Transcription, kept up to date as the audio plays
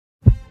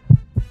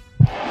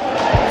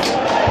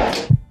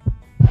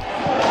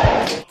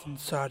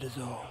onside is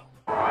all.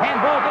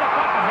 Handball to the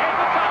front, and there's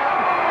the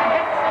siren, and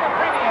it's the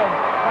premium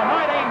for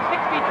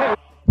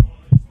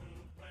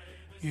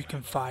 1962. You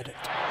can fight it.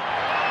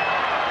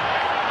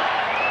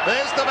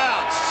 There's the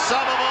bounce,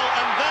 Somerville,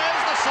 and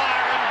there's the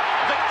siren.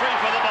 Victory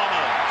for the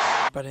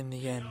Bombers. But in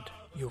the end,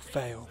 you'll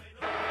fail.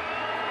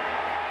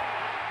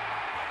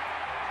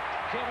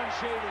 Kevin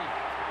Sheedy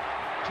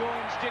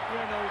joins Dick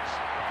Reynolds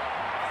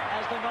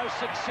as the most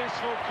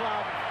successful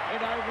club in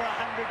over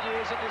 100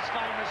 years at this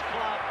famous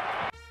club.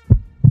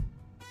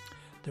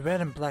 The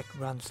red and black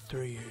runs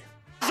through you.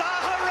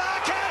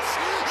 Zaharakis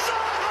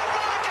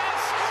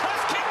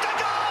has kicked a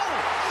goal!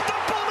 The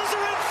Bombers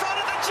are in front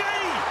of the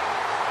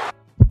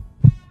G!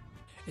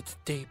 It's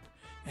deep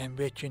and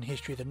rich in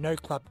history that no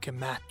club can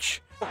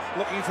match.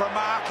 Looking for a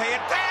mark here,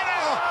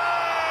 Daniel!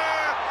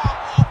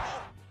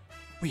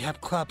 We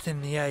have clubs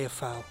in the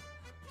AFL,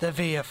 the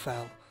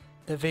VFL,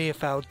 the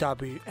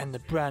VFLW and the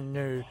brand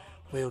new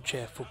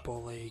Wheelchair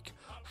Football League.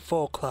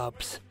 4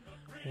 clubs,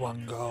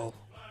 1 goal.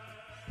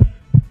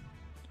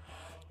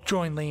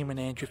 Join Liam and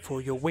Andrew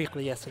for your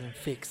weekly Essendon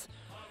fix.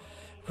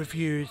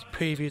 Reviews,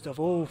 previews of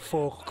all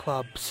 4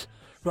 clubs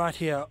right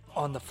here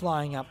on the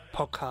Flying Up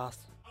podcast.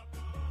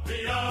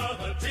 The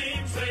other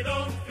teams, they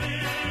don't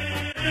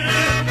fear.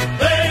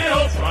 They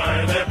all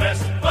try their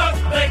best, but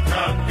they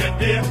can't get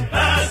near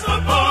as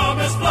the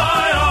Bombers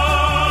fly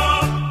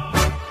on.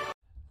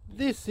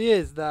 This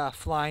is the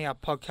Flying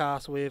Up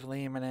podcast with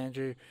Liam and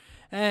Andrew.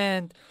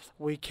 And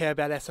we care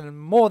about Essendon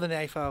more than the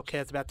AFL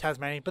cares about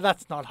Tasmania, but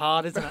that's not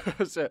hard, isn't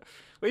it? So,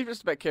 we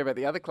just about care about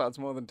the other clubs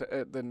more than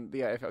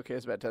the AFL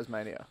cares about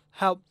Tasmania.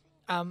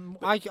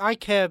 I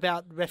care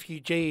about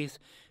refugees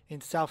in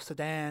South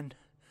Sudan.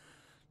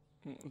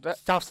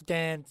 South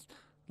Sudan's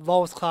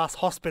lowest class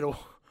hospital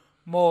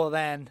more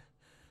than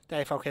the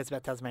AFL cares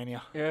about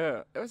Tasmania.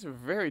 Yeah, that was a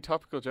very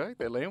topical joke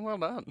there, Liam. Well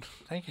done.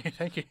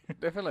 Thank you.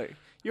 Definitely.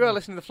 You are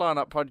listening to the Flying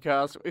Up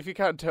podcast. If you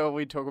can't tell,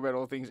 we talk about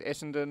all things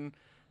Essendon,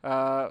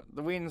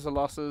 the wins, the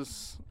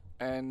losses,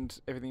 and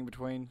everything in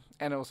between,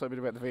 and also a bit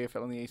about the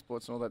VFL and the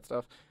esports and all that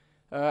stuff.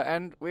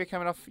 And we're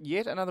coming off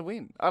yet another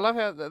win. I love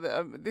how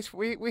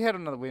we had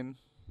another win.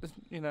 Just,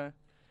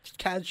 Just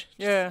catch.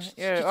 Yeah. Just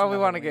Oh, we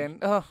won win. again.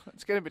 Oh,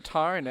 it's getting a bit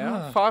tiring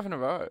now. 5 in a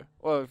row.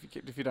 Well,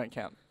 if you don't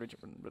count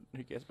Richmond, but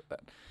who cares about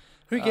that?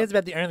 Who cares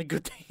about the only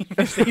good team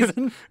this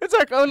season? It's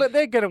like, oh look,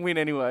 they're going to win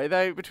anyway.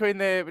 They've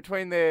been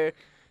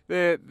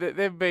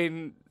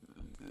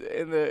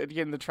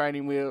in the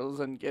training wheels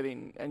and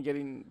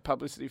getting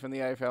publicity from the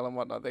AFL and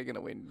whatnot. They're going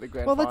to win the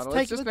grand final.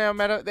 It's just now a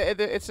matter.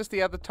 It's just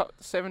the other top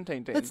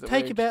 17 teams. Let's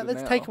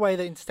take away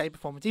the interstate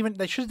performance. Even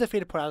they should have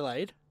defeated Port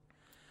Adelaide.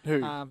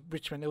 Who?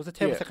 Richmond. It was a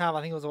terrible second half.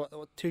 I think it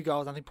was 2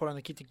 goals. I think Port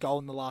only kicked a goal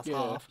in the last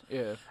half.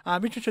 Yeah.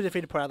 Richmond should have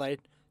defeated Port Adelaide.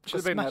 Should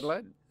have been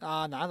Adelaide. No,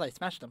 Adelaide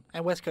smashed them,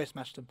 and West Coast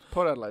smashed them.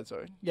 Port Adelaide,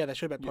 sorry. Yeah, they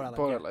should have been Port Adelaide.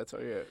 Port Adelaide,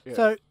 sorry. Yeah.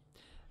 So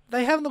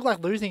they haven't looked like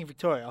losing in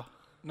Victoria.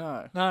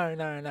 No.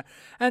 And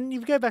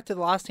if you go back to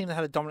the last team that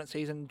had a dominant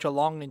season,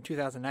 Geelong in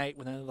 2008,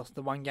 when they only lost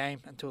the 1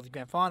 game until the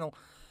grand final,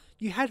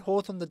 you had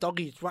Hawthorn, the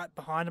Doggies, right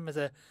behind them as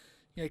a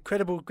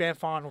credible grand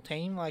final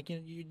team. Like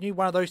you knew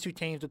one of those 2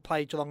 teams would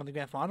play Geelong in the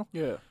grand final.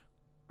 Yeah.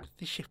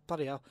 This shit,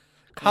 bloody hell.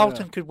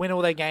 Carlton could win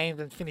all their games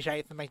and finish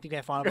 8th and make the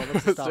grand final.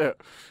 It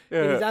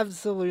is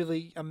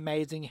absolutely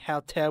amazing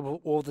how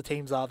terrible all the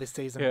teams are this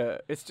season. Yeah,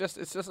 it's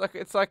like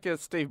a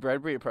Steve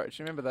Bradbury approach.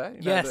 You remember that?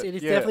 It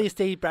is definitely a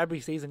Steve Bradbury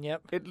season.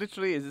 Yep, it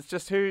literally is. It's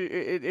just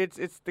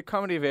it's the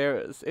comedy of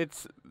errors.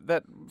 It's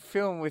that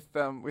film with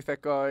that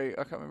guy, I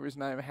can't remember his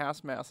name,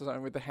 House Mouse or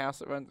something, with the house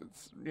that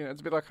runs.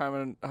 It's a bit like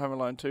Home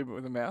Alone 2, but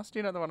with a mouse. Do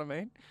you know the one I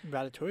mean?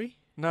 Ratatouille.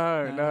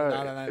 No.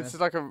 It's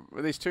like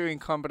these 2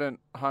 incompetent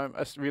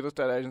real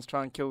estate agents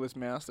try and kill this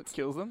mouse that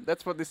kills them.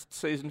 That's what this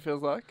season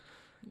feels like.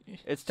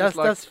 It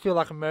does feel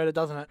like a murder,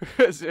 doesn't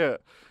it? Yeah,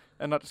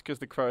 and not just because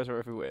the crows are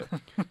everywhere.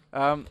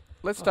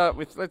 Let's get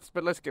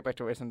back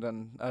to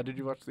Essendon. Did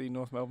you watch the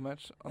North Melbourne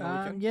match on the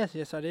weekend?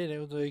 Yes, I did. It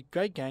was a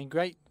great game.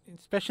 Great,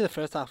 especially the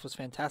first half was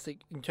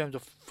fantastic in terms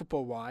of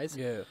football wise.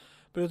 Yeah,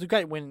 but it was a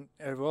great win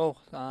overall.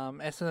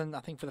 Essendon,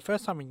 I think, for the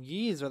first time in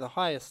years, were the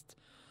highest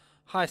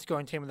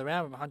scoring team in the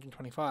round with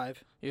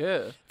 125.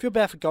 Yeah. I feel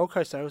bad for Gold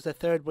Coast though. It was their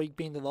 3rd week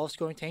being the lowest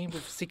scoring team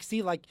with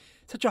 60. Like,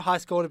 such a high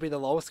score to be the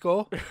lowest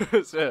score.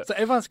 So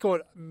everyone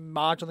scored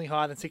marginally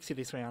higher than 60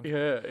 this round.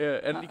 Yeah.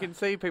 And you can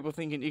see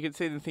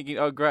them thinking,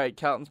 oh great,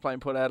 Carlton's playing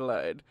Port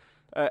Adelaide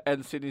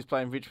and Sydney's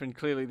playing Richmond.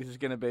 Clearly this is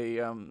going to be,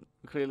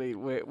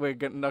 we're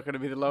not going to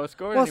be the lowest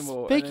scorer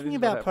anymore. Speaking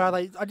about Port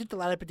Adelaide, I did the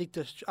ladder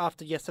predictor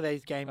after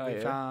yesterday's game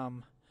with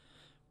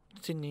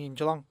Sydney and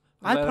Geelong.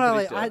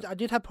 I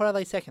did have Port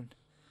Adelaide second.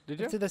 Did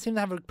you? So they seem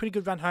to have a pretty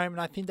good run home, and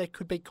I think they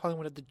could beat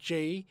Collingwood at the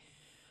G.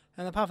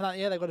 And apart from that,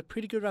 they've got a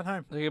pretty good run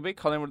home. They can beat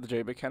Collingwood at the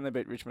G, but can they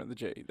beat Richmond at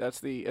the G? That's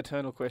the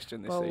eternal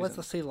question this season. Well,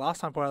 let's see the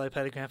last time they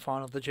played a grand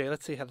final of the G.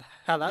 Let's see how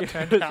that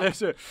turned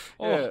out.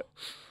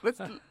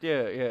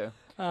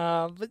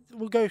 But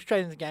we'll go straight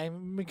into the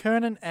game.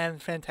 McKernan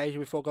and Fantasia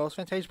with 4 goals.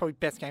 Fantasia's probably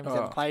best game he's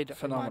ever played,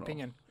 phenomenal. in my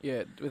opinion.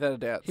 Yeah, without a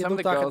doubt. He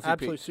looked like an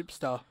absolute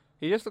superstar.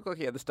 He just looked like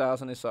he had the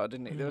stars on his side,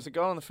 didn't he? There was a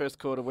goal in the first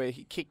quarter where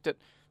he kicked it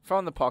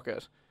from the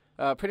pocket,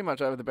 pretty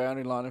much over the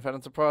boundary line. In fact,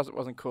 I'm surprised it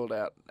wasn't called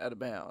out of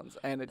bounds,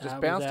 and it just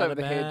That bounced was out over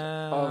the head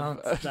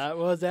bounds. of. That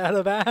was out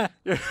of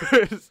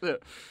bounds.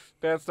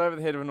 Bounced over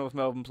the head of a North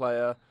Melbourne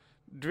player,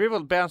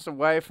 bounced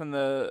away from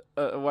the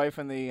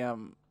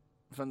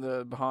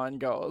behind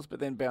goals, but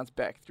then bounced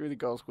back through the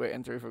goal square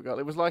and through for a goal.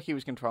 It was like he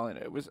was controlling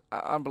it. It was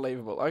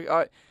unbelievable.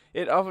 I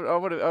would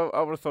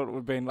have thought it would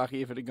have been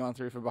lucky if it had gone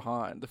through for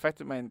behind. The fact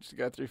that it managed to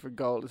go through for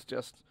goal is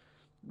just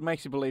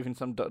makes you believe in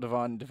some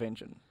divine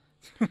intervention.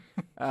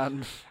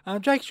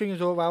 Jake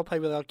Stringer's all well played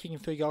without kicking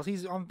 3 goals.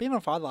 He's been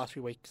on fire the last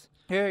few weeks.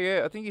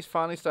 Yeah. I think he's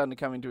finally starting to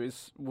come into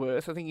his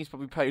worth. I think he's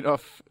probably paid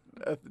off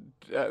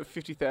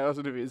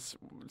 $50,000 of his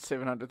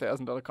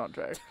 $700,000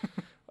 contract.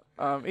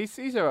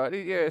 He's all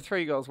right.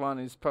 3 goals won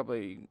is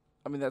probably.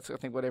 I mean, that's I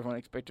think what everyone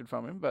expected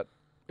from him, but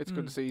it's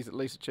good to see he's at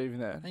least achieving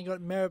that. And you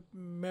got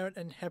Merritt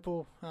and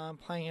Heppel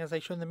playing as they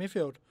should in the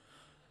midfield.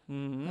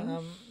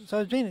 Mm-hmm. So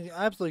it's been an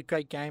absolutely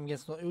great game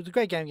against. It was a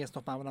great game against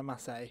North Melbourne, I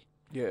must say.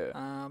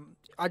 Yeah.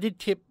 I did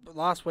tip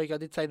last week. I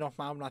did say North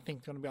Melbourne I think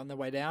is going to be on their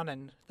way down,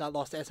 and that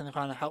loss to Essendon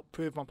kind of helped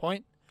prove my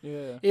point.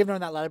 Yeah. Even though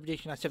in that ladder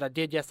prediction I said I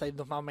did yesterday,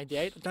 North Melbourne made the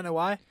 8. I don't know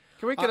why.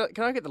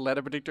 Can I get the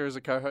ladder predictor as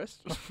a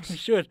co-host? You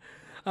should.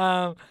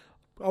 I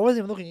wasn't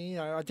even looking.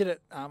 I did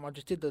it. I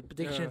just did the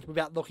predictions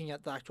without looking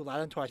at the actual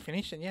ladder until I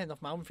finished, and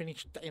North Melbourne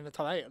finished in the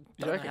top 8.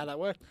 I don't know how that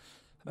worked.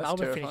 That's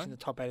Melbourne terrifying. finished in the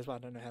top 8 as well. I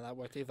don't know how that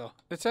worked either.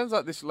 It sounds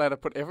like this ladder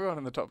put everyone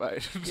in the top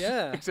 8.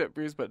 Yeah. Except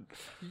Brisbane.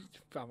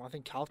 I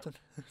think Carlton,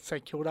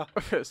 St Kilda.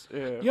 Yes,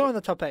 yeah. You're in the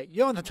top 8.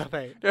 You're in the top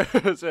 8.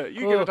 Yes, yeah.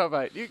 You get a top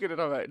 8. You get a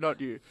top 8,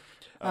 not you.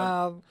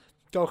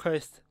 Gold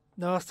Coast.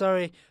 No,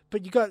 sorry,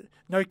 but you got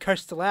no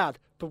coasts allowed.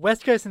 But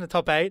West Coast in the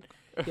top 8.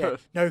 Yeah,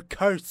 no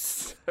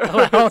coasts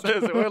allowed.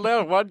 So we're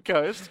allowed one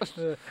coast.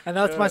 And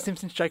that's my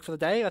Simpsons joke for the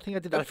day. I think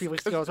I did that a few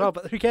weeks ago as well,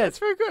 but who cares? It's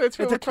very good. It's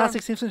a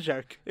classic Simpsons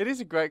joke. It is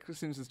a great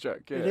Simpsons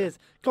joke. Yeah. It is.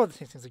 God, the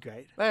Simpsons are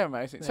great. They are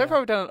amazing. So far,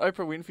 we've done an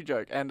Oprah Winfrey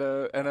joke and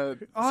a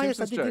Oh Simpsons yes,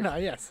 I did joke. know.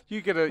 Yes.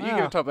 You get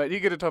a top 8. You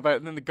get a top 8,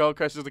 and then the Gold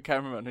Coast is the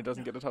cameraman who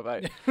doesn't get a top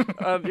 8.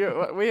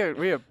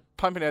 We are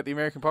pumping out the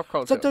American pop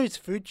culture. It's like those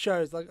food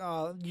shows, like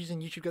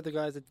using YouTube. Got the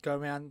guys that go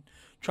around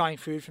trying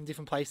food from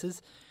different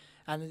places,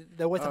 and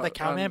they always have their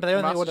cameraman, but they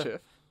only order.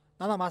 Chef.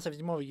 No, not Masterchef.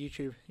 It's more of a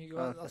YouTube.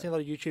 I see a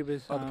lot of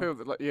YouTubers. The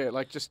people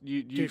that just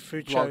you do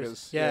food bloggers.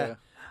 shows. Yeah.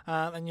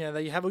 And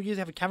they usually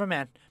have a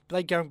cameraman, but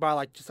they go and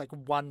buy just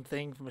one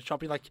thing from a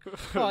shop. You're like,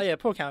 oh yeah,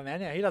 poor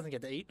cameraman. Yeah, he doesn't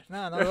get to eat.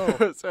 No, not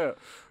at all. So,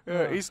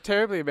 he's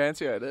terribly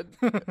emaciated.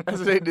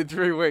 Hasn't eaten in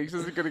 3 weeks.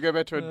 Isn't going to go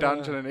back to a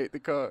dungeon and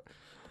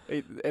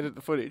edit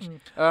the footage.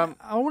 I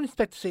wouldn't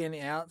expect to see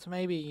any outs.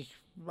 Maybe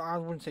I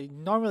wouldn't say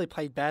no one really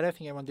played bad. I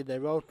think everyone did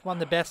their role. One of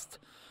the best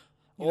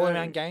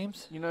all-around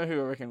games. You know who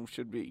I reckon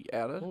should be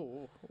outed?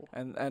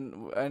 And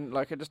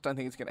I just don't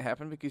think it's going to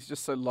happen because he's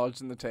just so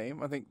lodged in the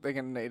team. I think they're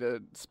going to need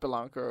a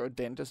spelunker or a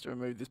dentist to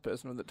remove this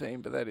person from the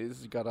team, but that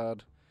is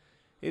Goddard.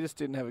 He just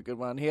didn't have a good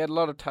one. He had a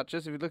lot of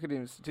touches. If you look at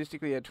him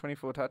statistically, he had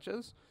 24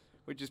 touches,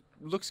 which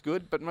looks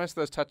good, but most of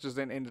those touches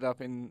then ended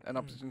up in an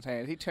opposition's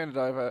hands. He turned it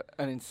over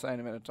an insane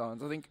amount of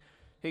times. I think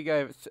he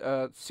gave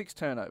 6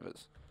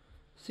 turnovers.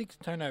 6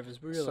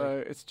 turnovers, really?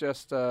 So it's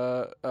just,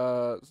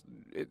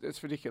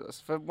 it's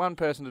ridiculous. For one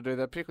person to do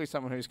that, particularly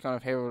someone who's kind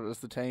of heralded as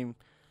the team,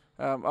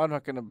 I'm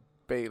not going to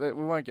we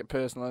won't get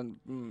personal and,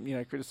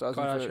 criticise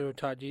him. I should have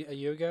retired a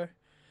year ago.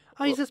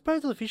 Oh, his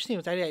disposal efficiency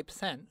was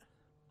 88%.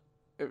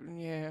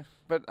 Yeah,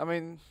 but, I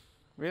mean,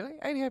 really?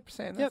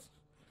 88%? Yep.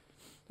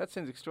 That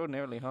seems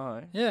extraordinarily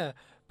high. Yeah.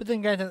 But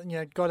then going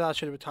to, Goddard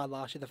should have retired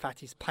last year. The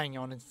fact he's playing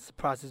on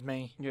surprises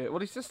me. Yeah, well,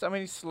 he's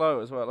slow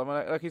as well. I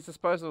mean, his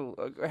disposal,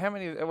 how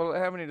many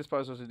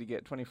disposals did he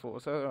get? 24.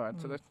 So, all right,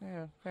 so that's,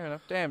 fair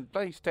enough. Damn,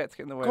 bloody stats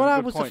get in the way.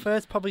 Goddard was the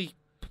first probably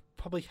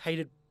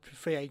hated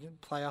free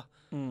agent player.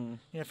 Mm.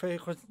 He was the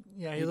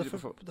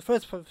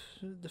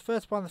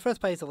first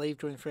player to leave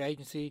during free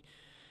agency.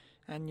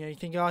 And, you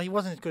think, he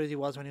wasn't as good as he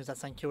was when he was at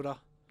St Kilda.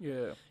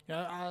 Yeah.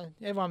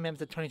 Everyone remembers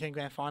the 2010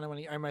 grand final when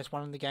he almost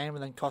won the game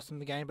and then cost them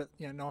the game, but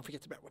no one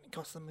forgets about when he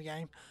cost them the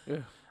game.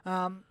 Yeah.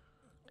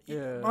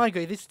 I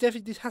agree. This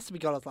has to be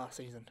Goddard's last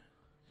season.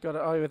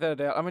 Without a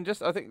doubt. I mean, I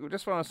think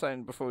what I was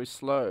saying before, he's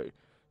slow.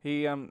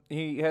 He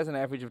has an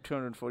average of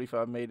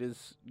 245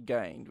 meters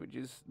gained, which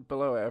is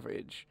below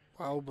average.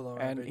 Well below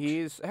and average. He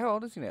is. How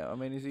old is he now? I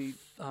mean, is he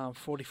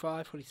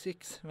 45,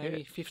 46,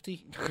 maybe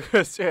 50?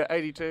 Yeah,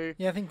 82.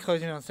 Yeah, I think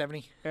closing on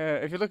 70.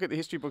 If you look at the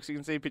history books, you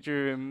can see a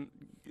picture of him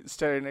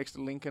standing next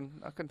to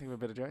Lincoln. I couldn't think of a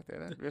better joke there.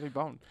 That really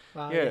bombed.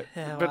 I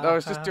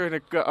was just doing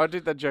I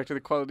did that joke to the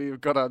quality of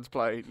Goddard's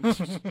play.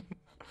 He's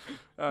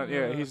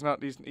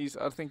not. He's.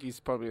 I think he's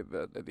probably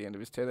at the end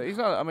of his tether. He's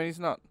not. I mean, he's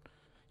not.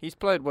 He's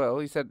played well.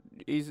 He's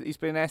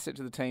been an asset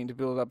to the team to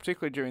build up,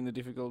 particularly during the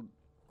difficult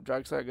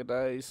drug saga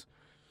days.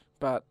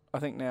 But I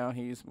think now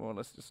he's more or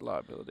less just a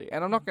liability.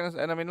 And I'm not going to.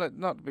 And I mean,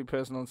 not to be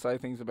personal and say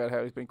things about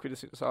how he's been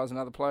criticising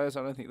other players.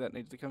 I don't think that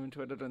needs to come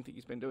into it. I don't think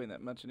he's been doing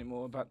that much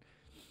anymore. But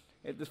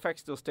the fact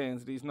still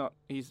stands that he's not.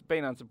 He's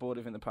been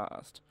unsupportive in the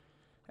past,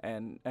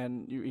 and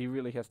he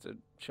really has to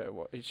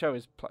show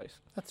his place.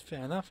 That's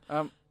fair enough.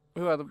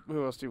 Who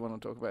else do you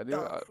want to talk about? Other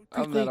than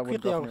Quickly, that, I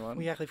wouldn't drop anyone.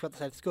 we actually forgot to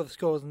say the score. The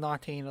score was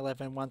 19-11,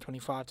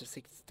 125 to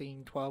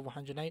 16-12,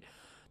 108.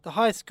 The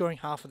highest scoring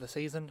half of the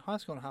season.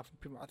 Highest scoring half,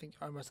 I think,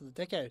 almost of the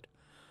decade.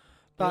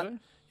 But, Really?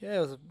 yeah,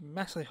 it was a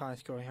massively high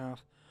scoring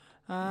half.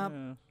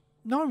 Yeah.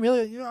 No one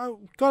really, God,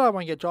 I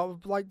won't get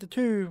dropped. Like, the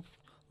two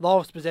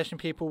lowest possession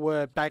people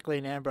were Bagley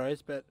and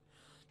Ambrose, but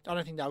I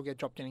don't think they'll get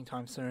dropped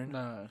anytime soon.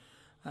 No.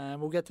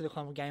 We'll get to the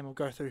Columbia game. We'll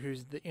go through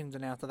who's the ins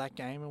and outs of that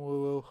game, and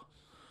we'll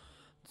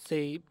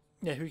see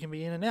who can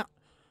be in and out.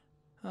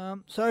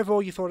 So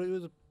overall, you thought it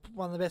was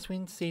one of the best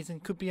wins. Season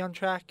could be on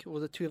track.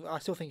 Or I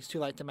still think it's too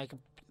late to make a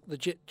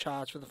legit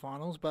charge for the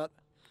finals, but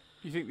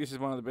You think this is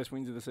one of the best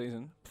wins of the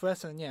season? for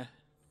Essendon, yeah.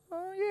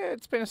 Yeah,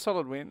 it's been a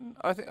solid win.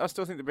 I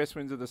still think the best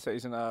wins of the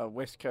season are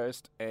West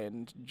Coast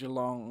and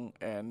Geelong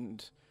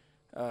and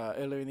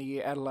earlier in the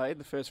year Adelaide,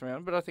 the first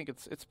round. But I think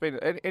it's been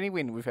any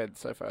win we've had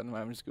so far at the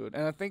moment is good.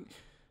 And I think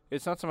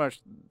it's not so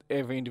much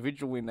every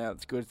individual win now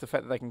that's good. It's the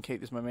fact that they can keep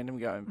this momentum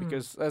going.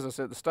 Because as I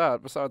said at the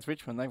start, besides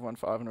Richmond, they've won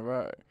 5 in a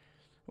row,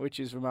 which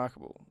is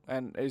remarkable.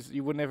 And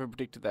you would never have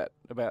predicted that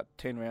about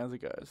 10 rounds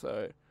ago.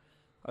 So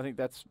I think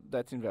that's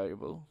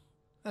invaluable.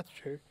 That's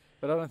true.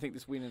 But I don't think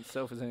this win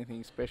itself is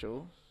anything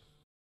special.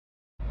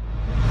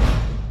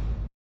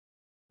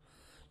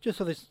 Just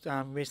saw this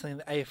recently in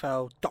the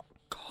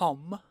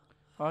AFL.com.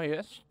 Oh,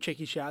 yes.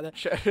 Cheeky shout out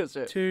Shows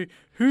it. to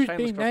who's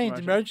Shameless been named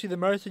cross-promotion. emergency the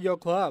most at your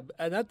club.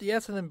 And at the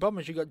Essendon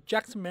Bombers, you got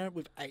Jackson Merritt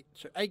with 8.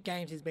 So 8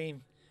 games he's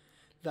been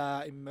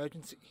the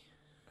emergency.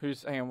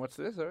 Hang on, what's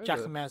this? Or is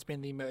Jackson Merritt's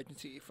been the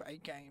emergency for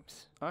 8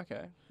 games. it?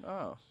 Okay.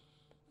 Oh.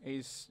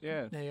 He's,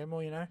 yeah. There you go,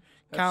 more you know.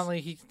 That's-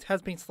 Currently, he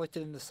has been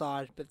selected in the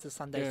side, but it's a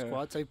Sunday Yeah.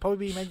 squad. So he'll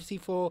probably be emergency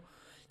for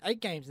 8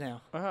 games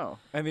now. Wow.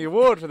 And the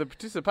award for the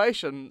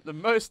participation, the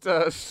most...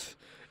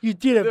 You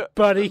did it,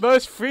 buddy. The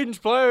most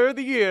fringe player of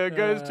the year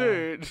goes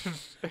to...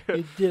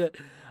 You did it.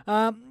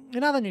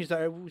 In other news,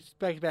 though, we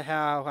spoke about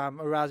how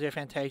Orazio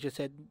Fantasia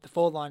said the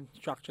forward line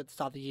structure at the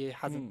start of the year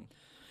hasn't...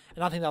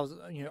 And I think that was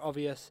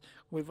obvious.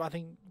 With, I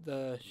think,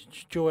 the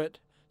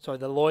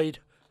Lloydie,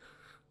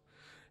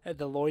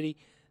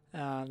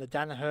 the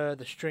Danaher,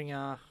 the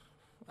Stringer,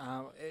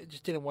 it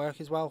just didn't work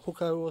as well.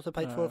 Hooker also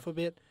played for it for a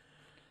bit.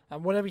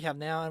 And whatever you have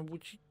now, and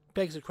which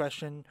begs the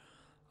question,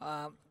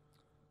 the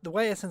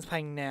way Essendon's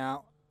playing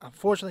now,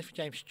 unfortunately for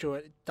James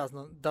Stewart, it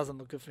doesn't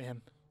look good for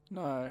him.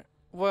 No.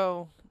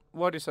 Well,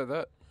 why do you say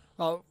that?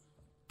 Well,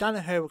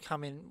 Danaher will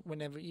come in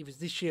whenever, if it's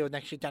this year or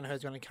next year,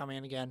 Danaher's going to come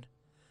in again.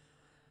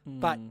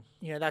 But,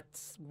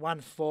 that's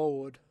one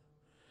forward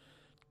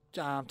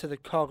to the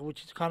cog,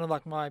 which is kind of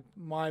like my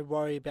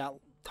worry about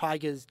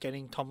Tigers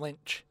getting Tom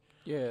Lynch.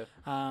 Yeah.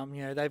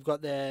 They've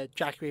got their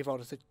Jack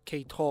Revolt as a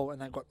key tall,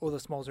 and they've got all the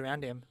smalls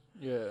around him.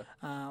 Yeah.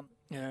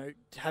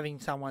 Having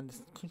someone,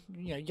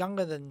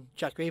 younger than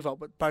Jack Revolt,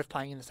 but both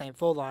playing in the same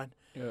forward line.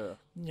 Yeah.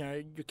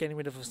 You're getting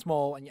rid of a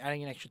small and you're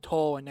adding an extra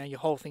tall, and now your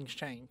whole thing's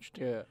changed.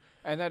 Yeah.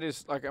 And that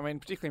is,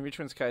 particularly in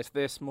Richmond's case,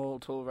 their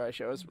small-tall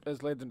ratio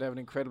has led them to have an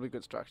incredibly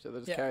good structure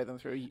that has carried them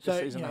through a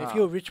season and a half. If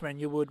you're Richmond,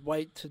 you would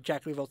wait to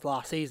Jack Revolt's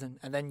last season,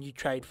 and then you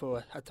trade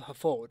for a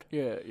forward.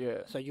 Yeah, yeah.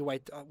 So you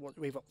wait,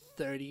 Revolt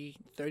 30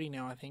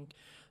 now, I think.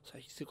 So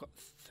he's still got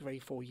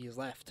 3-4 years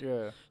left.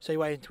 Yeah. So you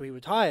wait until he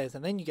retires,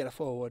 and then you get a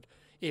forward,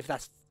 if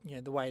that's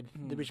the way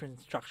the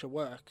Richmond structure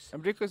works.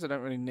 And particularly, they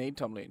don't really need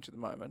Tom Lynch at the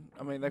moment.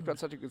 I mean, they've got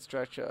such a good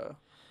structure.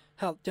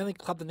 Hell, the only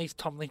club that needs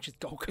Tom Lynch is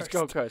Gold Coast. It's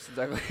Gold Coast,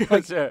 exactly.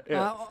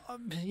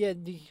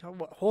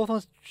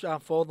 Hawthorn's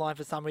forward line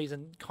for some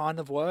reason kind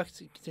of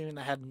works, considering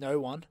they have no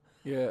one.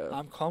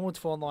 Yeah. Collingwood's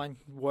forward line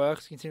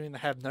works, considering they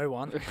have no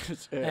one.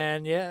 Yeah.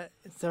 And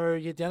so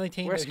you're the only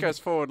team. West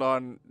Coast forward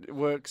line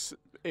works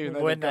even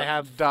though when they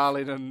have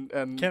Darling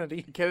and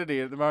Kennedy.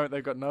 At the moment,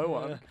 they've got no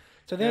one.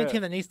 So the only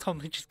team that needs Tom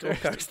Lynch is Gold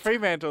Coast.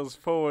 Fremantle's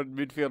forward,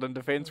 midfield, and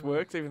defence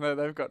works, even though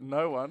they've got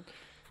no one.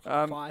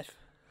 5.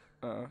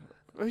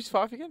 Who's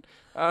 5 again?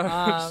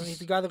 He's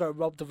the guy that got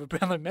robbed of a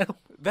Brownlow medal.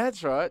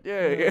 That's right.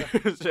 Yeah.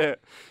 Yeah.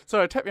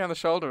 Sorry, tap me on the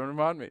shoulder and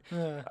remind me.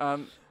 Yeah.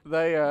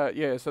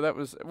 So that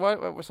was.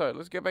 Sorry,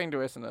 let's get back into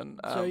Essendon.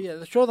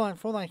 The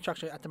forward line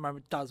structure at the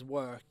moment does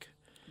work.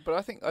 But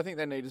I think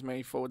they need as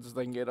many forwards as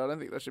they can get. I don't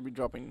think they should be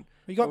dropping.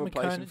 We got or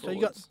replacing McKernan. So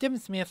you got Devon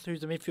Smith,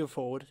 who's the midfield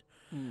forward.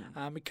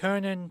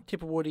 McKernan,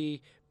 Tipperwoody,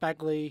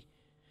 Bagley,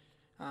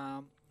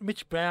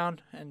 Mitch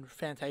Brown, and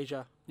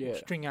Fantasia. Yeah.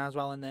 Stringer as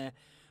well in there.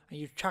 And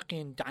you chuck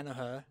in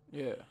Danaher.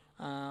 Yeah.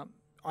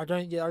 I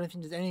don't think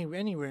there's any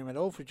room at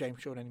all for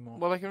James Short anymore.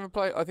 Well, they can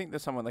replace. I think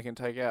there's someone they can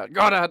take out.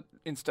 Goddard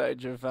in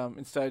stage of.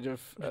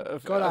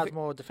 Goddard's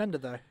more defender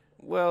though.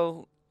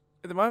 Well,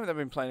 at the moment they've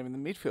been playing him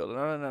in the midfield, and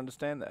I don't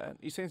understand that.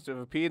 He seems to have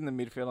appeared in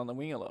the midfield on the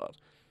wing a lot.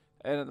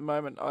 And at the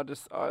moment, I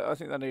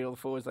think they need all the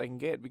forwards they can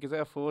get, because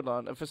our forward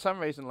line, for some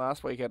reason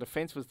last week, our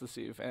defence was the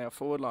sieve and our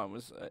forward line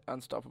was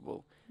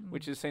unstoppable,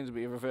 which seems to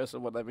be a reversal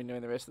of what they've been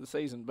doing the rest of the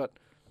season. But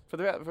for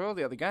all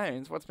the other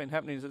games, what's been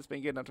happening is it's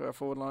been getting up to our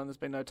forward line. There's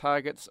been no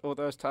targets, or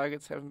those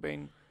targets haven't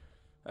been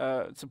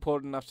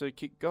supported enough to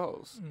kick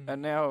goals.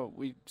 And now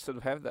we sort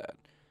of have that.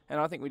 And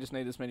I think we just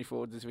need as many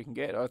forwards as we can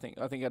get. I think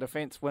our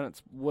defence, when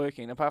it's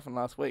working, apart from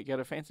last week, our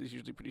defence is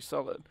usually pretty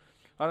solid.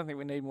 I don't think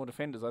we need more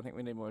defenders. I think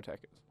we need more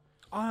attackers.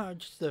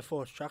 Just the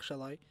forward structure,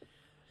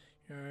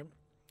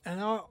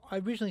 and I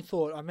originally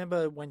thought, I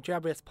remember when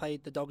GWS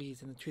played the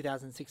Doggies in the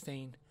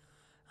 2016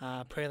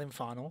 prelim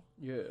final.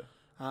 Yeah.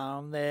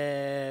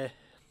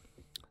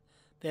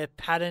 Their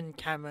Patton,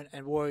 Cameron,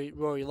 and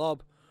Rory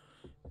Lobb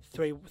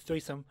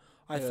threesome,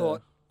 I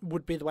thought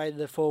would be the way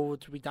the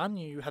forwards would be done.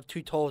 You have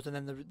two talls and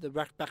then the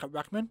backup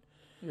ruckman.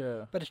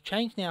 Yeah. But it's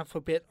changed now for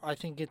a bit. I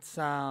think it's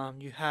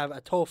you have a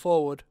tall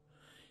forward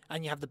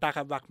and you have the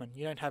backup ruckman.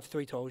 You don't have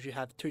three talls, you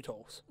have two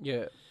talls.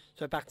 Yeah.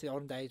 So back to the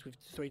olden days with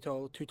two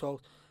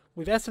talls.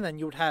 With Essendon,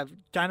 you would have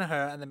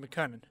Danaher and then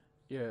McKernan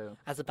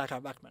as a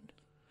backup ruckman.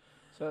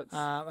 So it's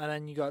And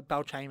then you got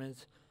Bell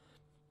Chambers.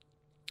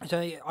 So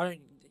I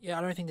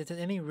don't think there's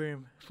any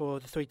room for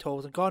the three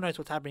talls. And God knows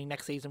what's happening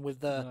next season with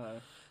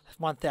the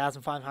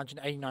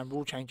 1,589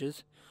 rule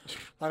changes.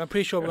 I'm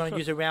pretty sure we're going to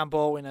use a round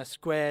ball in a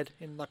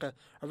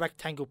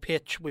rectangle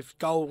pitch with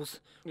goals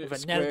with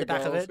a net at the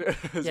back of it.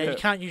 You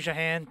can't use your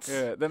hands.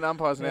 Yeah, then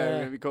umpires now are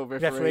going to be called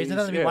referees. There's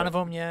going to be one of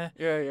them, Yeah.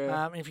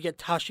 And if you get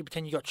touched, you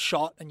pretend you got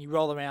shot and you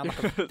roll around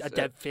like a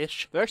dead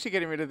fish. They're actually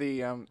getting rid of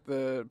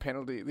the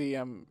penalty,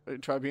 the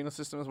tribunal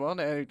system as well.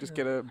 Now you just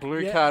get a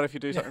blue card if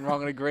you do something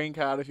wrong and a green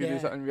card if you do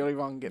something really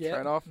wrong and get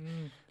thrown off.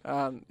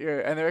 And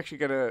they're actually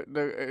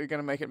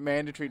gonna make it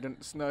mandatory to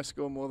no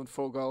score more than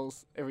 4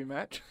 goals every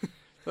match.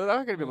 So there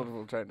are going to be a lot of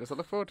rule changes. I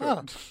look forward to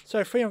it.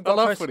 So Freedom I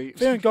love Gold footy. Coast,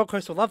 Freedom Gold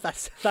Coast will love that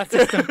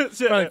system.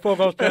 Only 4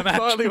 goals per match.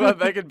 Finally, one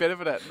they can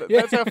benefit at.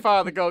 That's how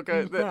far the Gold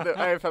Coast, the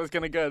AFL is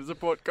going to go to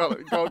support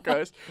Gold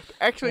Coast.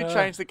 Actually,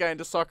 change the game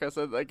to soccer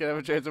so that they can have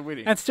a chance of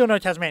winning. And still no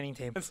Tasmanian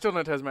team.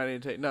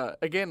 No,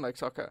 again, like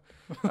soccer.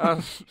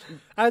 That's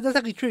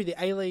actually true. The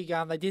A-League,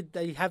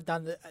 they have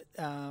done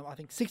I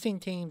think 16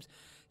 teams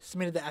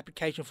submitted the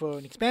application for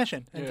an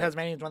expansion, and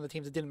Tasmania is one of the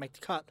teams that didn't make the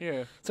cut.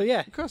 Yeah. So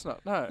yeah. Of course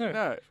not.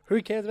 No.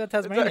 Who cares about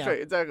Tasmania?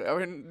 Exactly. I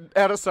mean,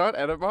 out of sight,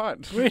 out of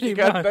mind. Really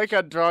they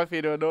can't drive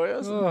here to annoy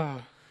us.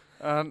 Oh.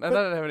 And they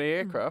don't have any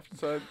aircraft,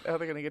 so how are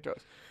they going to get to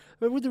us?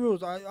 But with the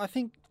rules, I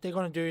think they're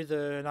going to do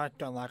and I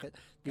don't like it.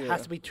 There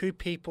has to be 2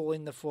 people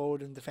in the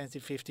forward and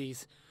defensive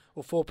 50s,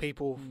 or 4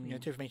 people,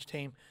 2 from each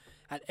team,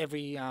 at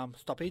every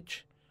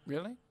stoppage.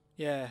 Really?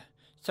 Yeah.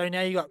 So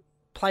now you got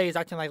players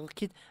acting like little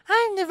kids.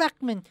 I'm the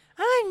ruckman.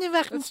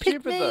 That's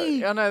Pick stupid,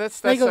 me. though. I know, that's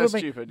so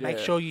stupid. Make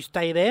sure you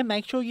stay there.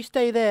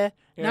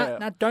 Yeah.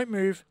 No, don't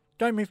move.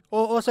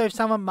 Or also, if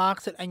someone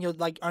marks it and you're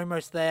like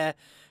almost there,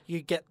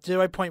 you get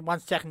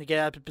 0.1 second to get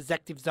out of the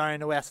possessive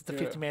zone, or else it's a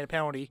 50-metre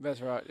penalty.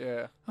 That's right,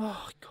 yeah.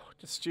 Oh, God.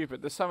 It's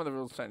stupid. There's some of the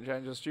rules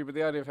changes are stupid.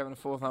 The idea of having a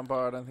 4th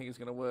umpire, I don't think is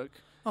going to work.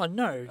 Oh,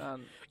 no.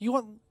 You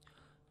want...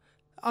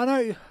 I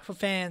know, for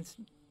fans,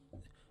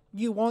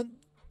 you want...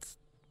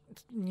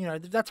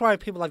 that's why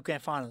people love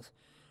grand finals.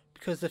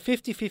 Because the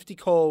 50-50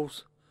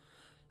 calls...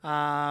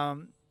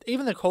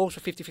 even the calls for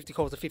 50-50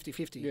 calls are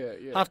 50-50.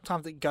 Yeah. Half the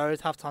times it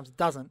goes, half the times it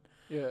doesn't.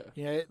 Yeah.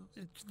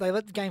 They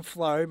let the game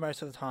flow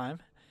most of the time.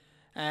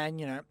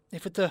 And,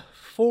 if it's a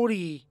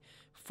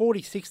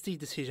 40-60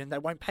 decision, they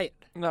won't pay it.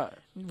 No.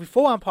 With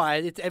 4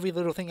 umpires, it's every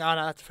little thing. Oh,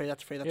 no, that's free.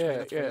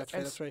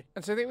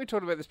 And so I think we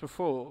talked about this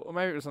before, or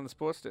maybe it was on the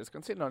sports desk.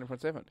 On Sit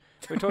 90.7.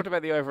 We talked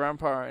about the over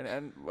umpiring,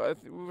 and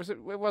it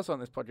was on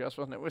this podcast,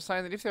 wasn't it? We're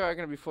saying that if there are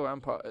going to be 4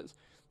 umpires,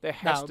 there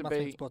has to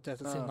be. Sports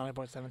desk. It's in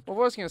 90.7. Well,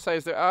 what I was going to say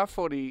is there are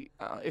 40.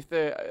 If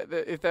there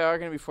are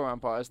going to be 4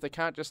 umpires, they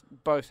can't just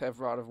both have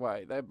right of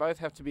way. They both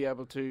have to be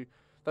able to.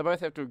 They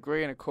both have to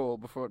agree on a call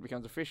before it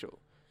becomes official,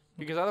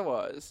 because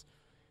otherwise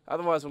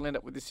we'll end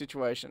up with this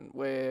situation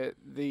where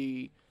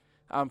the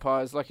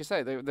umpires, like you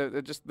say,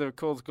 they're just the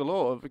calls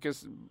galore,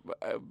 because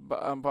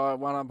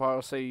one umpire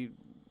will see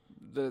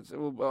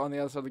on the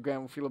other side of the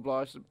ground will feel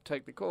obliged to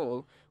take the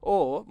call,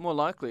 or more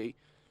likely,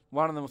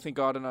 one of them will think,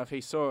 I don't know if he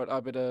saw it,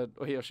 or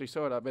he or she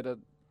saw it, I better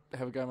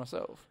have a go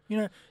myself.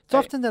 It's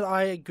often that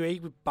I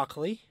agree with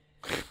Buckley.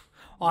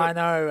 I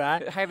know,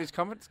 right? Haley's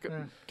comments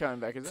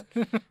coming back, is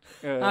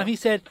it? He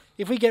said,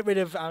 if we get rid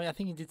of, I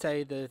think he did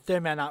say the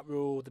 3rd man up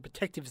rule, the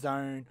protective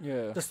zone,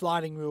 the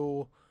sliding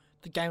rule,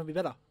 the game would be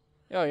better.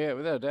 Oh, yeah,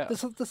 without a doubt.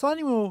 The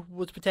sliding rule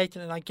was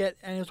protected, and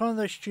it was one of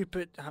those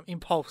stupid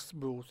impulse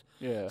rules.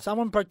 Yeah.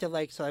 Someone broke their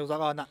leg, so they was like,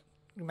 oh, no,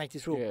 we make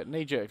this rule. Yeah,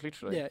 knee jerk,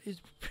 literally. Yeah,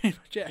 it's pretty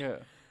much it.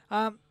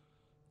 Yeah.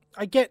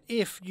 I get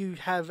if you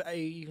have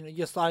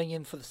you're sliding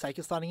in for the sake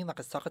of sliding in, like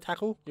a soccer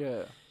tackle.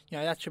 Yeah.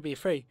 That should be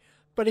free.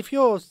 But if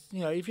you're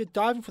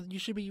diving you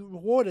should be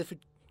rewarded for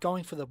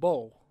going for the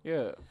ball.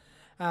 Yeah.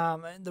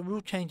 And the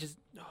rule changes.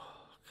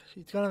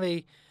 It's going to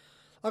be,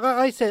 like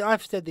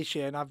I've said this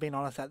year, and I've been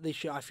honest that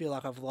this year I feel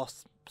like I've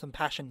lost some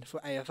passion for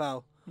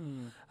AFL.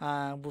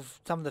 With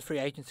some of the free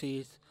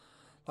agencies,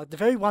 like the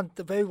very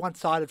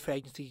one-sided free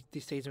agency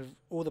this season.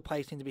 All the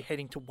players seem to be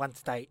heading to one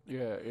state.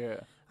 Yeah.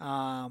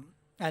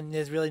 And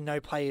there's really no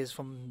players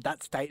from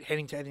that state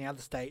heading to any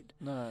other state.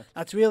 No.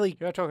 That's really...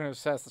 You're talking of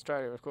South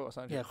Australia, of course,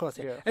 aren't you? Yeah, of course,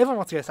 yeah. Everyone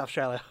wants to go to South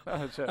Australia.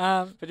 Oh, sure.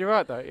 But you're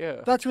right, though, yeah.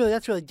 That's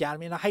really down. I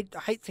mean, I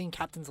hate seeing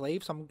captains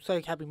leave, so I'm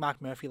so happy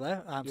Mark Murphy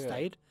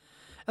stayed.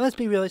 And let's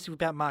be realistic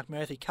about Mark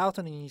Murphy.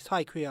 Carlton in his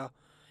entire career,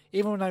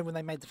 even when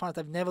they made the finals,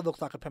 they've never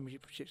looked like a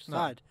premiership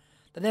side.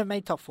 They never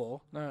made top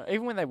 4. No,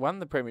 even when they won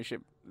the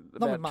premiership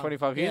about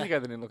 25 years ago,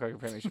 they didn't look like a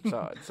premiership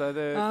side. So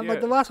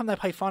like the last time they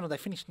played final, they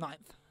finished 9th.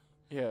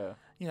 Yeah.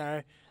 You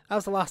know, that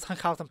was the last time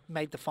Carlton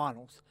made the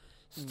finals.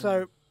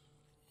 So,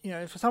 you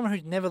know, for someone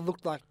who's never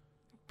looked like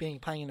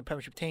playing in a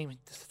premiership team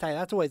to stay,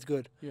 that's always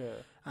good. Yeah.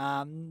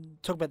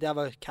 Talk about the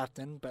other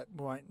captain, but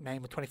we won't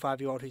name a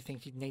 25-year-old who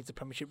thinks he needs a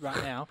premiership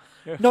right now.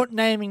 Not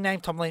naming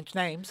Tom Lynch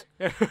names.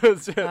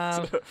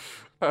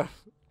 But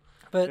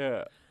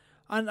yeah.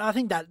 And I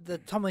think that the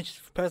Tom Lynch,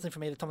 personally for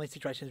me, the Tom Lynch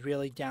situation has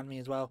really downed me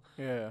as well.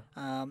 Yeah.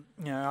 You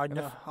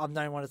know, I've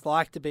known what it's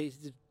like to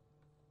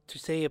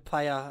see a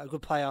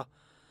good player,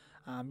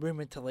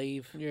 rumoured to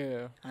leave.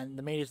 Yeah. And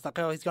the media's like,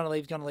 oh, he's going to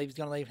leave.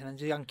 And then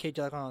as a young kid,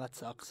 you're like, oh, that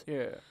sucks.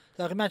 Yeah.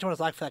 So I can imagine what it's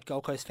like for that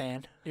Gold Coast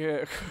fan.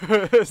 Yeah.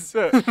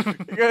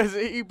 Because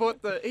he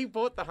bought the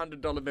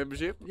 $100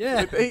 membership.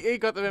 Yeah. He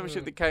got the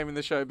membership that came in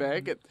the show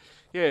bag.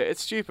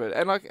 It's stupid.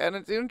 And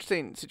it's an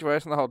interesting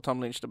situation, the whole Tom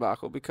Lynch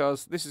debacle,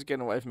 because this is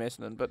getting away from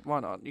Essendon, but why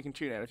not? You can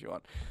tune out if you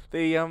want.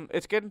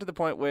 It's getting to the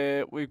point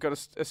where we've got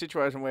a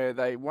situation where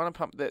they want to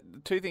pump the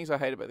two things I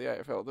hate about the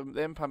AFL,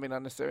 them pumping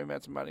unnecessary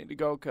amounts of money into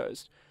Gold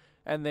Coast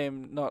and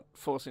them not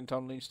forcing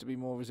Tom Lynch to be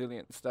more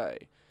resilient and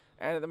stay.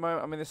 And at the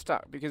moment, I mean, they're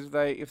stuck because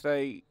if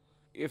they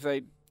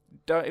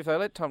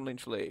let Tom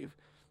Lynch leave,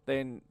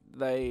 then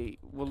they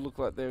will look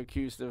like they're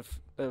accused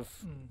of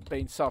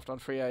being soft on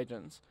free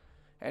agents.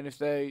 And if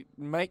they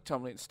make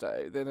Tom Lynch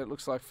stay, then it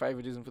looks like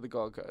favouritism for the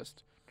Gold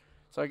Coast.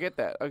 So I get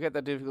that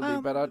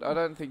difficulty, but I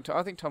don't think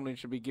I think Tom Lynch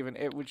should be given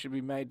which should be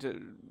made to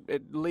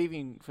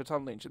leaving for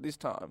Tom Lynch at this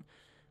time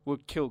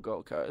would kill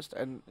Gold Coast,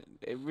 and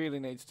it really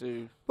needs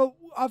to. Well,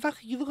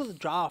 you look at the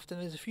draft,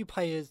 and there's a few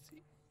players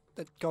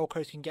that Gold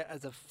Coast can get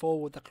as a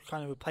forward that could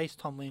kind of replace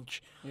Tom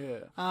Lynch.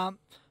 Yeah.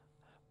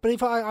 But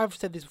if I've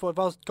said this before, if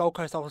I was Gold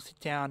Coast, I would sit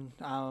down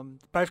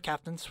both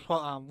captains,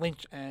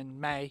 Lynch and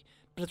May,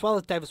 but as well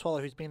as David Swallow,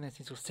 who's been there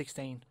since he was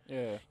 16.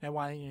 Yeah. He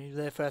was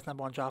their first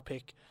number 1 draft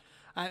pick,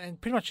 and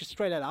pretty much just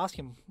straight out ask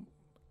him,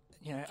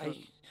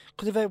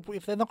 because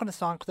if they're not going to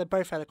sign, because they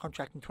both had a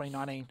contract in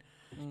 2019,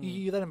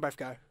 you let them both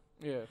go.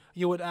 Yeah.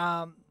 You would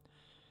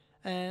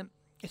and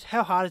it's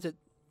how hard is it?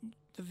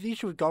 The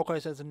issue with Gold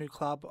Coast as a new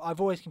club,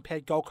 I've always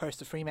compared Gold Coast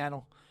to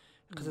Fremantle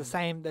because the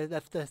same. They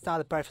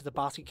started both as a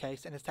basket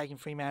case, and it's taken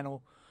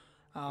Fremantle.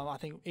 I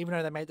think even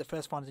though they made the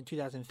first finals in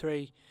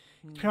 2003,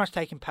 it's pretty much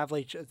taken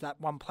Pavlich as that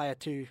one player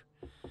to,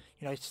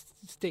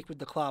 stick with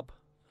the club.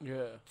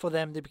 Yeah. For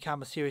them to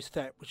become a serious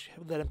threat, which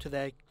led them to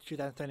their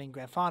 2013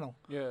 grand final.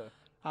 Yeah.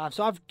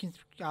 So I've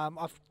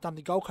done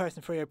the Gold Coast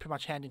and Freo pretty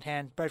much hand in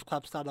hand. Both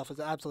clubs started off as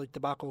an absolute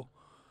debacle.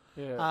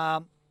 Yeah.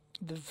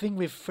 The thing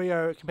with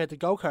Freo compared to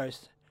Gold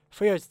Coast,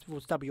 Freo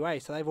was WA,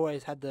 so they've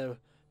always had the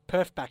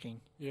Perth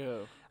backing. Yeah.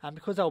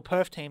 Because they were a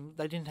Perth team,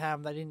 they didn't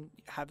have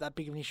that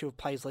big of an issue of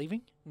players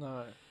leaving.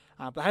 No.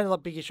 But they had a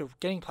lot big issue of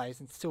getting players,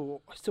 and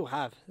still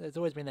have. There's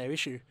always been their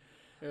issue.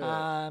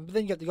 Yeah. But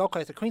then you got the Gold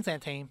Coast, the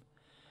Queensland team.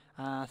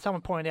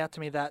 Someone pointed out to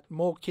me that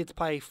more kids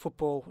play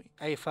football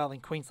AFL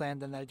in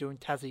Queensland than they do in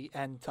Tassie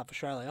and South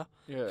Australia.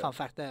 Yeah. Fun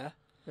fact there.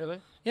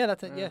 Really? Yeah,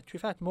 that's it. Yeah, true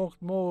fact.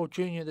 More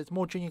junior. There's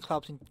more junior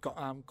clubs in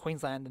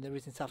Queensland than there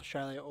is in South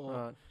Australia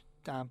or.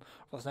 Well,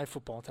 there's no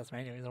football in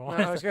Tasmania. No,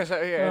 I was going to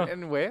say, yeah,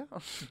 and where?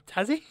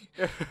 Tassie?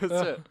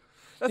 That's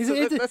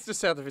it. That's just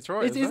south of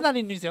Fitzroy. Isn't that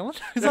in New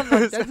Zealand? Isn't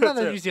that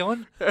a New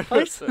Zealand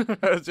place?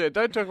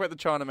 Don't talk about the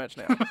China match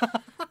now.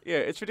 Yeah,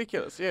 it's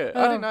ridiculous. Yeah,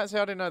 I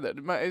didn't know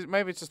that.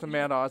 Maybe it's just the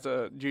Mount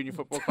Isa Junior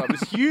Football Club.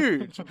 It's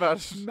huge,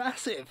 but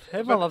massive.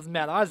 Everyone loves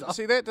Mount Isa.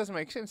 See, that doesn't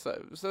make sense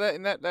though. So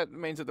that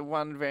means that the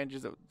one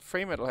advantage that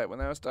Fremantle had when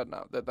they were starting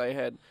up, that they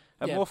had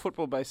a more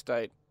football-based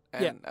state.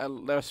 And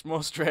they were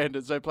more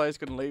stranded, so players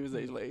couldn't leave as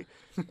easily.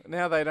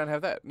 Now they don't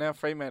have that. Now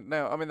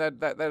Fremantle. I mean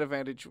that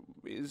advantage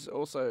is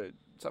also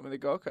something the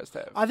Gold Coast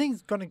have. I think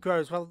it's going to grow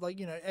as well.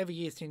 Every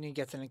year Sydney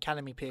gets an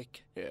academy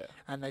pick. Yeah.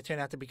 And they turn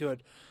out to be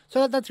good.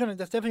 So that's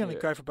definitely going to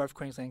grow for both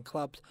Queensland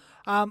clubs.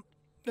 What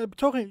I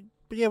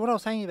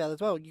was saying about it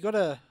as well, you got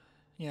to,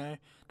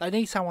 they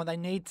need someone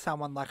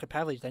like a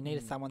Pavlich. They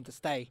needed someone to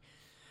stay.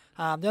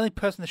 The only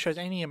person that shows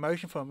any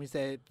emotion for him is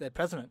their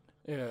president.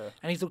 Yeah.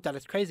 And he's looked at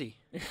as crazy.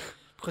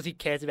 Because he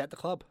cares about the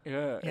club.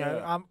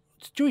 Yeah.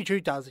 Stewie Drew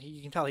does. You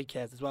can tell he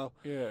cares as well.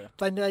 Yeah.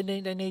 They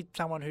need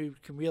someone who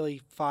can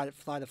really fly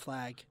the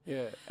flag.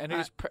 Yeah. And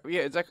who's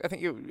exactly. I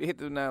think you hit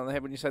the nail on the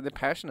head when you say they're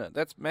passionate.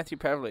 That's Matthew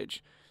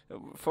Pavlich.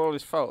 For all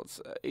his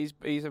faults, he's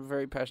a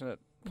very passionate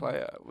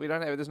player.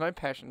 There's no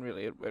passion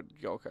really at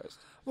Gold Coast.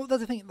 Well, that's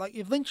the thing. Like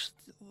if Lynch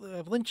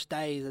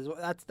stays,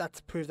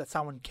 that's proof that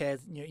someone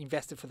cares.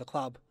 Invested for the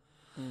club.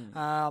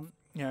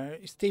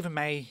 Stephen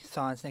May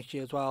signs next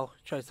year as well.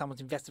 Shows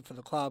someone's invested for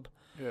the club.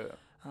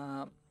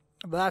 Yeah.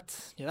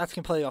 But that's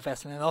completely off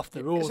Essendon and off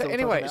the rules. So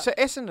anyway,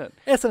 Essendon.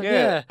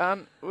 Yeah.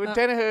 With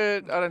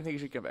Danaher, I don't think he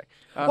should come back.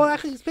 Well,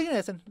 actually, speaking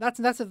of Essendon,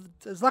 that's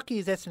as lucky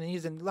as Essendon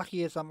is, and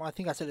lucky as I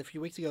think I said a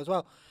few weeks ago as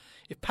well.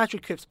 If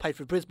Patrick Cripps played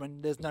for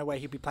Brisbane, there's no way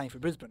he'd be playing for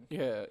Brisbane.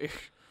 Yeah.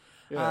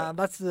 Yeah.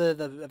 That's the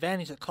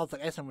advantage that clubs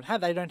like Essendon would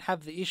have. They don't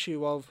have the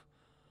issue of,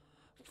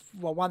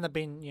 well, one, they've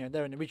been,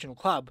 they're an original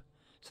club,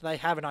 so they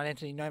have an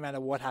identity no matter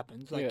what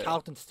happens. Like, Yeah.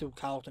 Carlton's still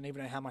Carlton,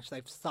 even though how much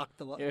they've sucked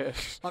a lot. Yeah.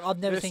 Like, I've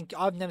never seen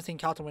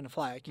Carlton win a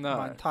flag in No.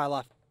 my entire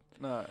life.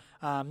 No.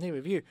 Neither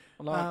of you.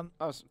 Well,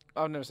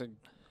 I've never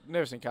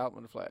seen Carlton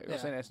win a flag. Yeah.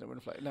 I've seen Essendon win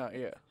a flag. No,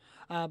 yeah.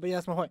 But yeah,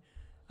 that's my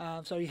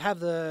point. So you have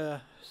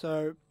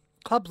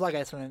clubs like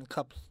Essendon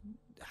clubs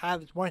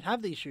won't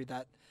have the issue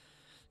that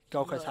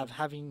Gold Coast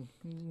having,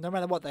 no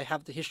matter what, they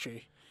have the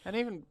history. And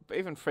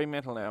even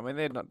Fremantle now, I mean,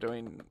 they're not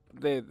doing.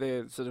 They're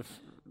kind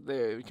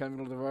of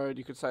middle of the road.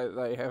 You could say that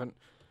they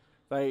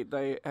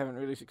haven't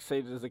really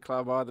succeeded as a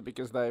club either,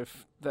 because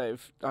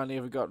they've only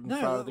ever gotten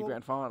far to the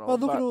grand final. Well,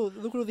 look at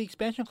all the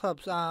expansion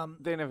clubs.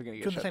 They're never going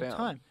to get during shut the same down.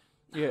 time.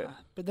 Yeah.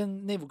 But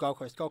then neither Gold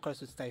Coast. Gold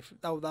Coast would stay.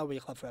 They'll be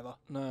a club forever.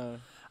 No.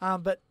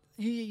 But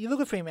you look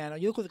at Fremantle.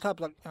 You look at the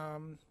clubs like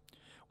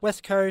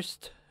West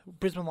Coast,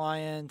 Brisbane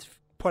Lions,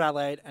 Port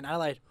Adelaide, and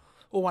Adelaide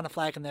all won a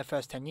flag in their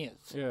first 10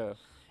 years. Yeah.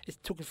 It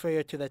took the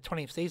Freo to their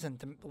 20th season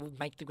to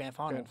make the grand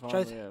final.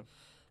 Grand final, yeah.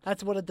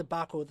 That's what a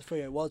debacle the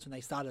Freo was when they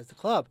started as a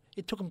club.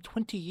 It took them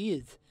 20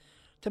 years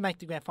to make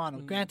the grand final.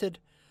 Granted,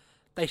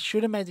 they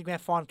should have made the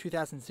grand final in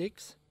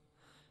 2006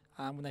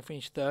 when they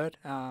finished third.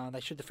 They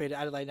should have defeated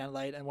Adelaide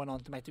and went on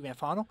to make the grand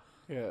final.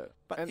 Yeah.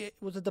 But it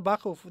was a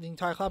debacle for the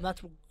entire club.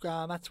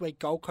 That's where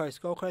Gold Coast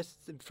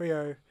and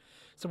Freo.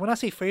 So when I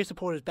see Freo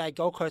supporters bag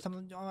Gold Coast,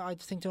 I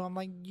just think to them, I'm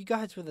like, you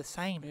guys were the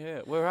same.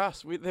 Yeah, we're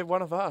us. They're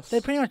one of us.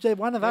 They're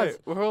one of us.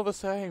 We're all the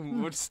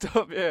same. We'd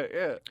stop.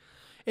 Yeah.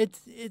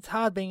 It's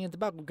hard being a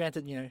debacle.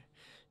 Granted,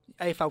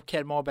 AFL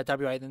cared more about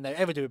WA than they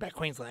ever do about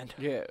Queensland.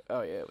 Yeah.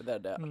 Oh, yeah, without a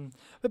doubt.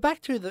 But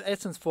back to the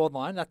Essendon's forward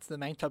line. That's the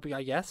main topic,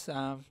 I guess.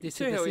 This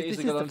is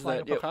the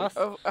Flying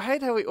podcast. I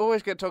hate how we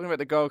always get talking about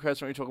the Gold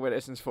Coast when we talk about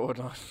Essendon's forward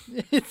line.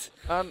 It's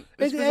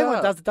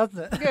everyone does it,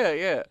 doesn't it?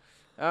 Yeah.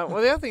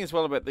 Well, the other thing as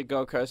well about the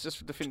Gold Coast,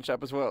 just to finish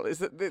up as well, is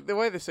that the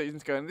way the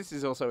season's going, this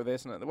is also with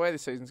Essendon, the way the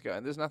season's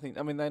going, there's nothing,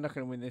 I mean, they're not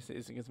going to win this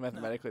season because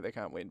mathematically they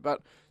can't win,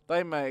 but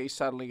they may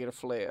suddenly get a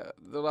flare.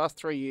 The last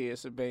 3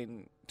 years have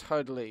been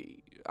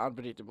totally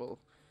unpredictable,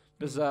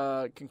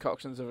 bizarre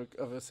concoctions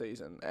of a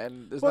season,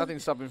 and there's nothing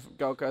stopping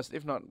Gold Coast,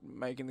 if not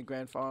making the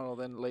grand final,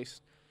 then at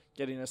least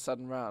getting a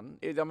sudden run.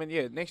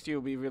 Next year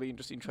will be a really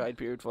interesting trade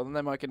period for them.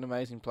 They might get an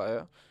amazing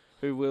player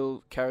who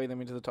will carry them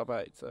into the top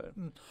 8. So,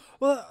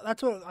 well,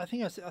 that's what I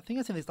think. I said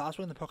this last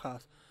week in the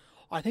podcast.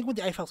 I think what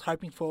the AFL's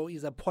hoping for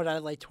is a Port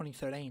Adelaide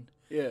 2013.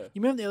 Yeah. You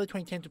remember the early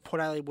 2010s with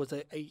Port Adelaide was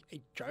a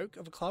joke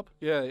of a club?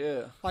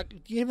 Yeah. Like,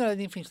 even though they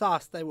didn't finish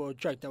last, they were a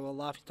joke. They were a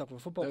laughing stock of a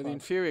football They were club. the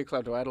inferior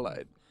club to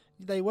Adelaide.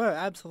 They were,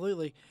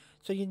 absolutely.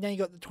 So now you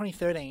got the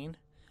 2013.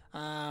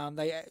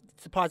 They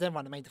surprised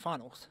everyone to make the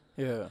finals.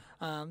 Yeah.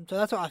 So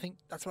that's what I think.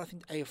 That's what I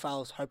think the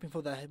AFL is hoping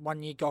for. The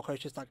 1 year Gold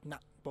Coast just like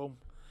boom.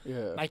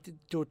 Yeah.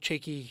 Do a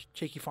cheeky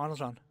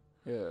finals run.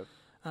 Yeah.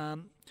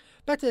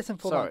 Back to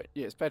Essendon forward line. Sorry,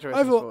 yes, back to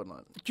Essendon's forward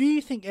line. Do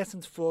you think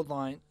Essendon's forward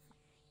line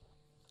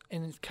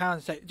in its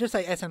current state, just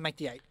say Essendon make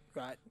the 8,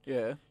 right?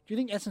 Yeah. Do you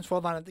think Essendon's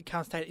forward line at the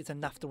current state is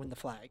enough to win the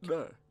flag?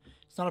 No.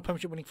 It's not a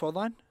premiership winning forward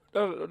line?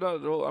 No, not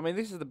at all. I mean,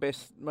 this is the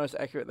most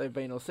accurate they've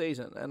been all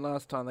season, and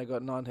last time they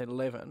got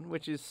 19-11,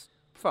 which is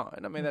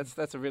fine. I mean,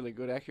 that's a really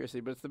good accuracy,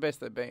 but it's the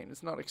best they've been.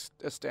 It's not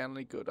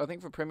astoundingly good. I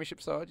think for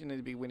premiership side, you need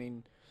to be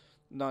winning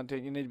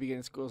 19. You need to be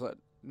getting scores like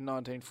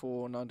 19-4,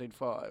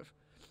 19-5,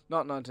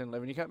 not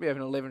 19-11. You can't be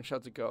having 11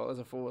 shots at goal as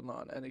a forward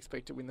line and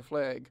expect to win the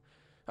flag.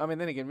 I mean,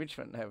 then again,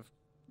 Richmond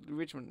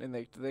in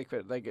their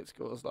credit, they get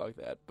scores like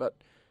that, but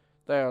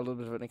they are a little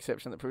bit of an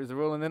exception that proves the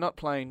rule, and they're not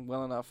playing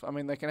well enough. I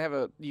mean, they can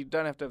have you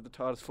don't have to have the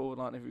tightest forward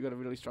line if you've got a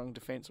really strong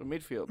defence or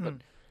midfield, but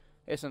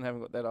Essendon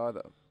haven't got that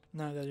either.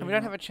 No, they do. And we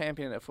don't have a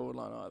champion in that forward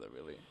line either,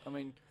 really. I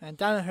mean, and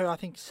Danaher, I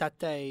think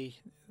Saturday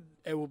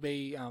it will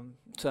be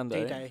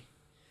Sunday. D-Day.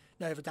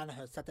 No, for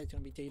Danaher, Saturday's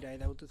going to be D-Day.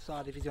 They'll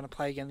decide if he's going to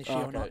play again this year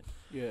or not.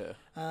 Yeah.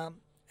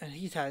 And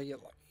he's had, he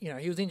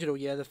was injured all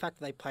year. The fact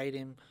that they played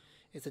him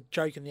is a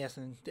joke in the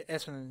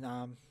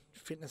Essendon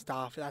fitness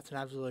staff. That's an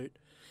absolute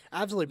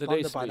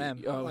blunder by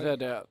them. Oh, without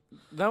doubt.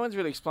 No one's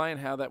really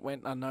explained how that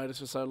went unnoticed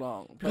for so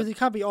long. Because it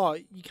can't be.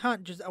 You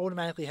can't just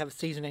automatically have a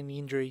season-ending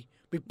injury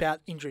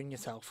without injuring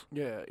yourself.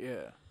 Yeah.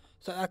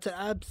 So that's an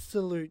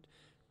absolute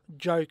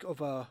joke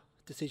of a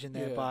decision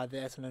there by the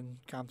Essendon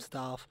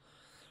staff.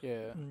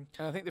 Yeah, and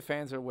I think the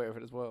fans are aware of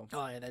it as well.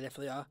 Oh yeah, they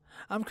definitely are.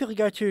 Quickly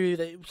go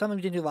to something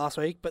we didn't do last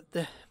week, but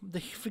the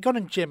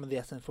forgotten gem of the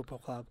Essendon Football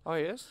Club. Oh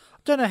yes. I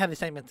don't know how the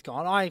segment's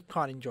gone. I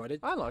quite enjoyed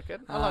it. I like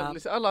it.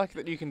 I like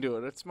that you can do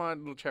it. It's my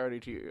little charity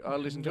to you. I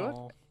listen to it,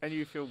 and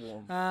you feel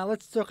warm.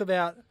 Let's talk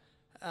about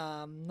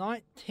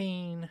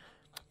 19.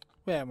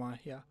 Where am I?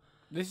 Yeah.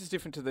 This is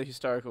different to the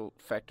historical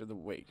fact of the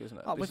week, isn't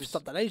it? Oh, we've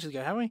stopped that ages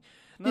ago, haven't we?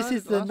 No, this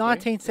is the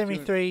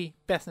 1973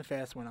 Best and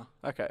Fairest winner.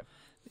 Okay.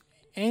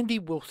 Andy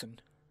Wilson.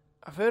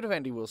 I've heard of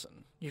Andy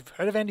Wilson. You've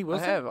heard of Andy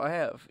Wilson? I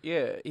have.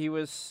 Yeah, he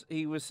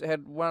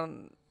had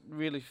won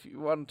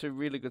one or two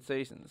really good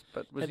seasons,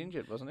 but was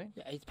injured, wasn't he?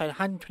 Yeah, he's played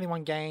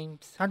 121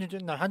 games,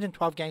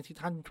 112 games, he's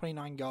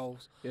 129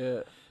 goals.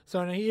 Yeah.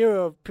 So in a year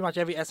of pretty much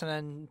every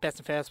Essendon best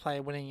and fairest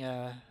player winning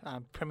a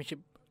premiership,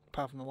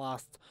 apart from the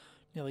last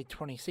nearly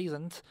 20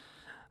 seasons,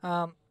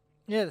 there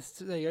you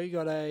go. You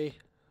got there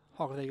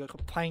you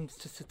got playing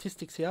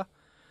statistics here.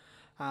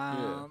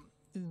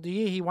 The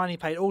year he won, he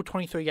played all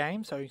 23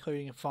 games, so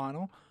including a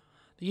final.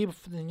 The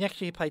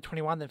next year he played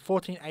 21, then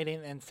 14,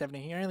 18, and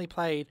 17. He only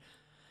played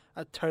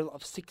a total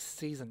of 6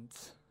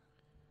 seasons.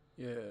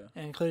 Yeah.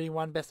 And including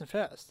one best and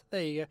fairest.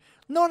 There you go.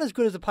 Not as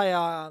good as a player,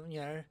 a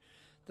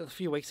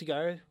few weeks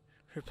ago,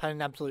 who played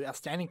an absolute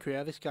outstanding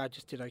career. This guy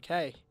just did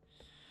okay.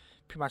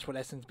 Pretty much what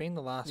Essendon's been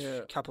the last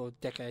couple of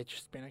decades,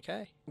 just been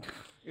okay.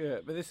 Yeah,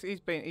 but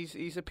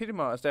he's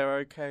epitomised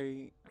our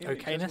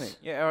okayness.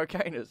 Yeah, our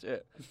okayness. Yeah,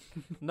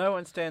 no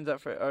one stands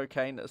up for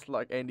okayness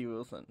like Andy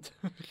Wilson.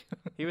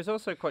 He was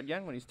also quite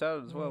young when he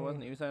started as well,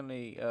 wasn't he? He was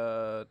only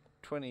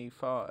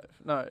 25.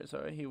 No,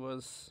 sorry, he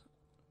was.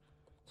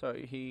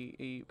 Sorry,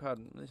 he.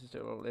 Pardon, this is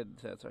still all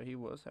edited out. So he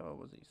was. How old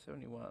was he?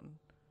 71.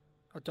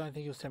 I don't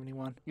think he was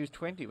 71. He was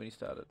 20 when he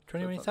started.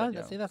 20 when he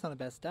started. See, that's not a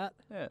bad stat.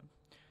 Yeah.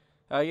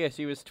 Yes,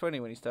 he was 20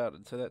 when he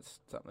started, so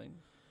that's something.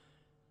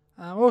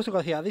 We've also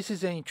got here, this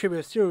is in tribute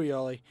of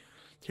Sirioli,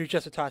 who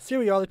just retired.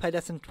 Sirioli played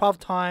Essendon 12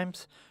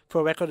 times for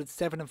a record of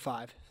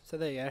 7-5. So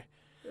there you go.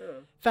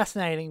 Yeah.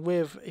 Fascinating.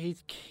 He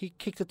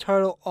kicked a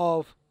total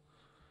of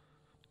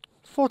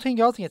 14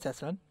 goals against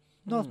Essendon.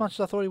 Not as much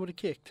as I thought he would have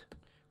kicked.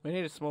 We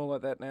need a small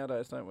like that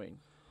nowadays, don't we?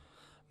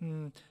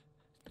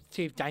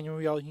 See if Daniel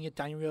Rioli can get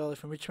Daniel Rioli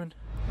from Richmond.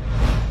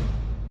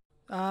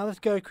 Let's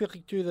go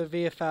quickly through the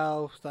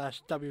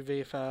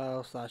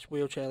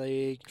VFL/WVFL/Wheelchair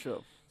League. Sure.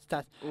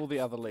 Stats. All the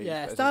other leagues.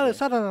 Yeah, started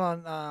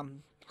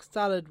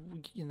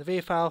in the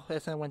VFL.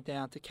 Essendon went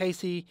down to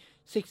Casey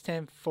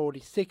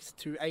 6-10-46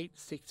 to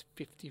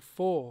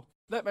 8-6-54.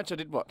 That match I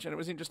did watch, and it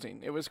was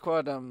interesting. It was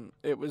quite. I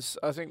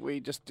think we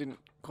just didn't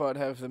quite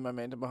have the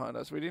momentum behind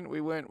us. We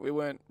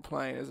weren't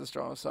playing as a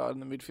strong side in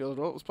the midfield at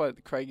all. It was played at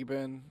the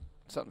Craigieburn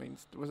something.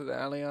 Was it the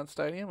Allianz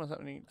Stadium or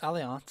something?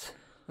 Allianz.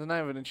 The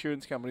name of an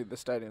insurance company the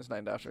stadium's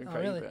named after in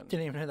Craigieburn. Really?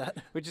 Didn't even know that.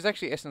 Which is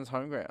actually Essendon's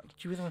home ground.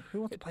 Who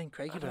wants to play in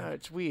Craigieburn? I know,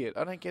 it's weird.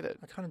 I don't get it.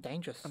 It's kind of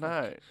dangerous. I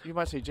know. You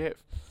might see Jeff.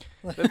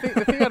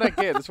 The thing I don't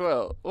get as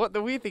well, what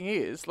the weird thing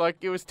is, like,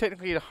 it was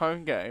technically a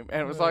home game,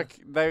 and it was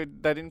like they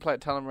didn't play at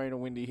Tullamarine or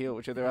Windy Hill,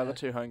 which are their other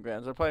two home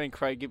grounds. They played in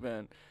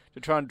Craigieburn to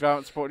try and drum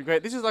up Sporting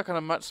Great. This is like on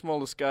a much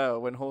smaller scale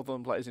when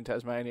Hawthorn plays in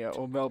Tasmania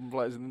or Melbourne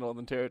plays in the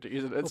Northern Territory,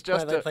 isn't it? It's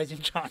just plays in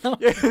China.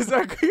 Yeah,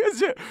 exactly.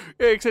 Yeah,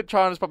 except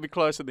China's probably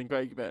closer than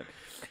Craigieburn.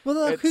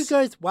 Well, who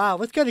goes, wow,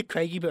 let's go to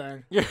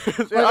Craigieburn. Yeah,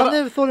 I've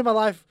never thought in my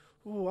life,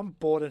 oh, I'm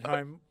bored at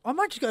home. I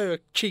might just go a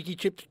cheeky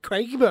trip to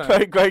Craigieburn.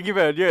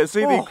 Craigieburn, yeah.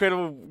 See the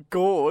incredible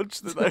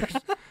gorge that they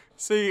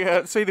see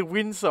the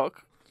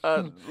windsock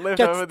left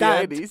Get over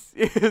stabbed. the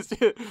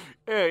 80s.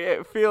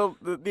 Yeah. Feel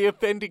the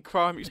authentic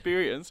crime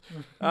experience.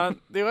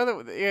 The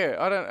other,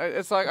 I don't.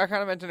 It's like I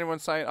can't imagine anyone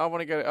saying, "I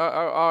want to go."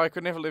 I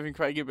could never live in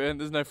Craigieburn.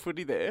 There's no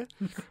footy there.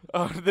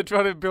 They're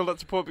trying to build up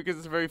support because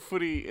it's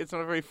It's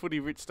not a very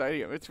footy-rich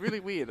stadium. It's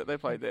really weird that they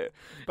played there,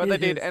 but they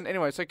did. And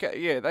anyway, so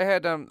yeah, they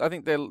had. I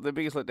think the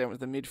biggest letdown was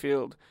the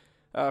midfield.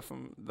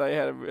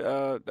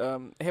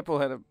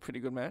 Heppel had a pretty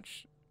good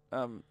match.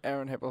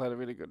 Aaron Heppel had a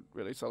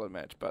really solid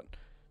match, but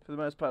for the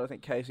most part, I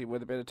think Casey were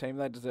the better team.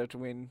 They deserve to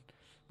win,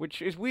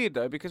 which is weird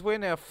though because we're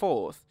now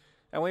 4th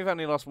and we've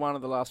only lost 1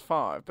 of the last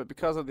 5. But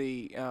because of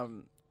the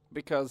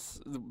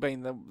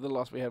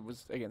loss we had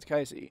was against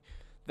Casey,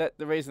 that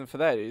the reason for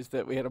that is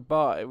that we had a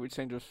bye, in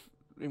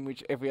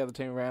which every other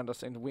team around us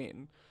seemed to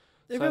win.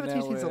 Every other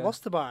team seems to lose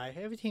the bye.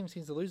 Every team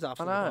seems to lose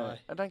after the bye.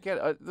 I don't get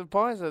it. The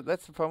byes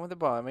that's the problem with the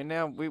bye. I mean,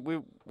 now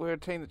we're a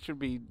team that should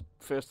be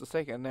 1st or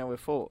 2nd. Now we're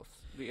 4th.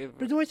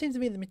 But it always seems to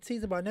be the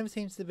mid-season bye. It never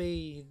seems to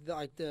be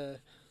like the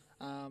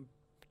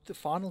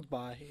finals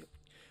bye.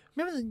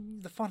 Remember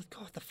the final?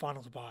 God, the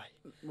finals bye.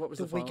 What was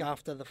the week final?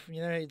 after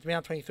it's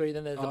round 23?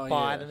 Then there's the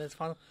bye. Then there's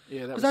final.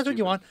 Yeah, that was that's what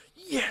you want.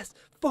 Yes,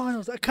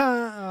 finals. I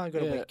can't. I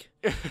got a week.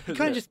 You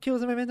can't just kill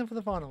the momentum for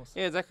the finals.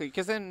 Yeah, exactly.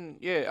 Because then,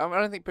 I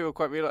don't think people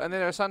quite realise. And then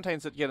there are some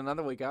teams that get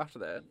another week after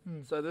that.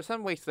 So there's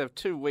some weeks that have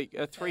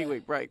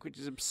 3-week break, which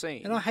is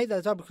obscene. And I hate that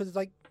as well because it's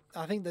like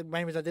I think the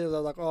main reason I did is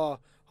like, I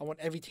want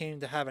every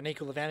team to have an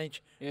equal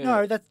advantage.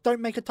 Yeah. No,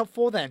 don't make a top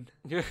 4 then.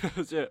 Yeah.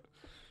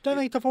 Don't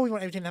make top 4. We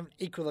want every team to have an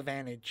equal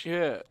advantage.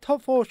 Yeah.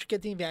 Top 4 should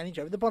get the advantage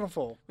over the bottom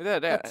 4. Without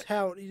a doubt. That's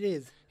how it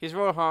is. His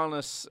Royal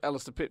Highness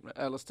Alistair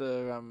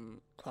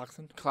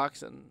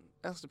Clarkson.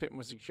 Alistair Pittman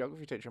was a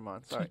geography teacher of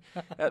mine. Sorry.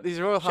 His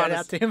Royal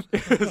Highness. Shout out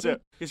to him.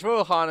 His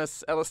Royal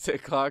Highness Alistair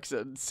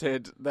Clarkson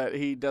said that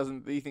he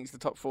thinks the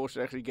top 4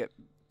 should actually get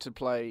to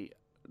play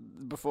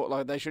before,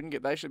 like they should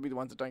be the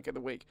ones that don't get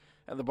the week,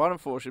 and the bottom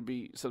 4 should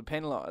be sort of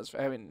penalised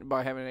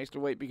by having an extra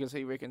week because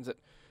he reckons it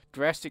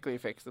drastically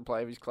affects the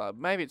play of his club.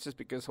 Maybe it's just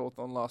because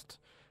Hawthorn lost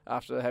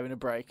after having a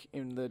break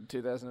in the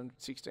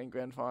 2016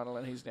 grand final,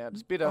 and he's now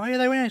just bitter. Oh yeah,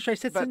 they went out straight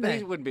sets, didn't But they?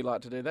 he wouldn't be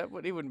like to do that.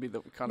 He wouldn't be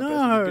the kind of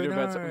person to be bitter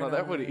about something like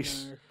that, would he?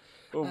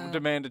 Or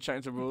demand to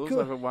change the rules good.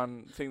 over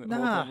one thing that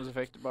Hawthorn was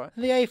affected by.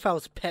 The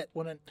AFL's pet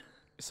wouldn't.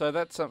 So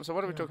that's so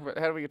what are we talking about?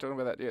 How do we get talking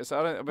about that? Yeah, so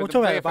I don't. We'll But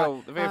talk the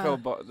about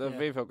VFL, it, the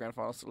yeah. VFL grand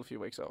final is still a few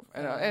weeks off,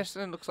 and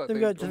Essendon looks like Then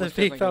we they're go to the almost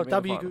definitely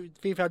gonna be in the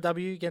final.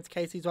 VFLW against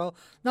Casey as well.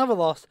 Another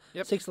loss,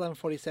 Yep.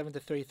 6-11-47 to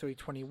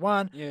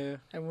 3-3-21. Yeah,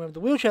 And we have the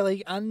Wheelchair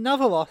League,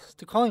 another loss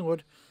to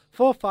Collingwood,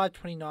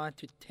 4-5-29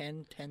 to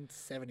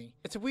 10-10-70.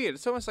 it's weird.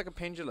 It's almost like a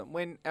pendulum.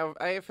 When our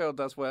AFL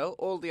does well,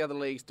 all the other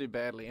leagues do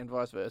badly, and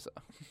vice versa.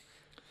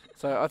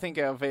 So I think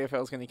our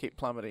VFL is going to keep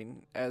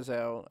plummeting as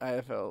our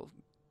AFL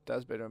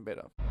does better and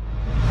better.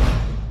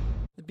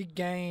 The big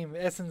game,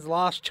 Essendon's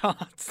last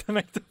chance to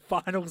make the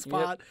finals Yep.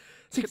 part,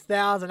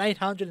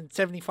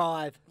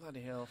 6,875.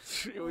 Bloody hell!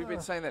 We've been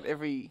saying that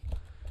every.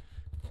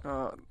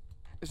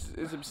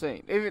 It's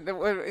obscene. Even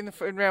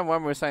in round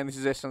one, we were saying this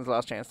is Essendon's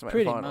last chance to make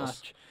Pretty the finals.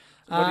 much.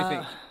 What do you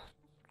think?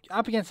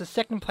 Up against the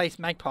second place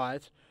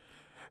Magpies,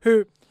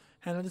 who,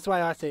 and this is the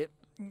way I see it,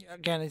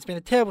 again, it's been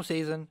a terrible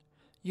season.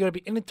 You got to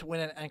be in it to win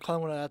it, and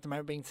Collingwood at the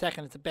moment being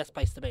second, it's the best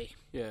place to be.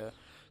 Yeah.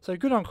 So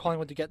good on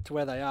Collingwood to get to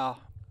where they are.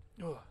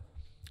 You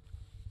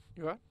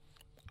right?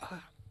 I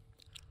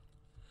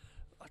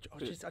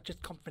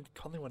just complimented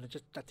Collingwood.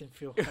 That didn't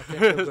feel good.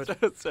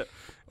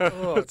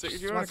 Oh, Do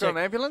you one want to call an sec.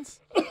 ambulance?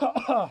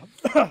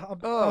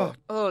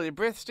 Your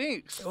breath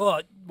stinks.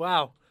 Oh,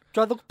 wow.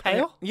 Do I look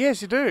pale?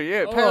 Yes, you do.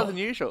 Yeah, paler Oh. than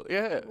usual.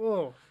 Yeah.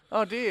 Oh,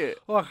 Oh dear.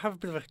 I have a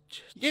bit of a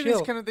Yeah, chill.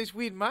 there's kind of these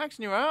weird marks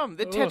in your arm.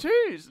 They're Oh.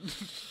 tattoos.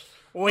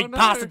 Oi, Oh, no.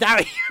 Pastor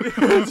Darry.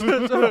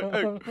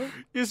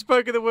 You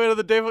spoke of the word of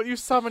the devil. You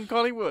summoned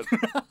Collingwood.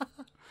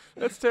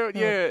 That's terrible.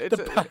 Yeah, it's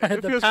the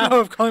it feels power good.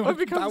 of Collingwood I've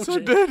become so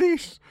indulging.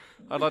 dirty.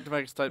 I'd like to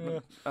make a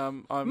statement.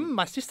 I'm.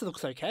 My sister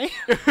looks okay.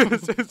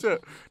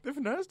 Never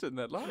noticed it in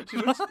that light. She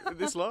looks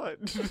this light.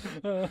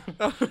 So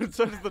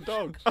does the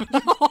dog.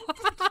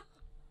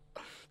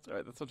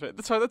 Sorry, that's not right.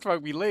 That's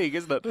rugby league,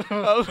 isn't it?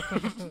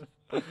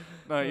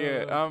 No,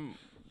 yeah.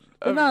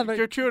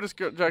 Gratuitous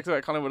jokes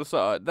about Collingwood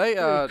aside, they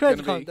are going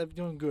to be. They're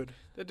doing good.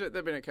 They've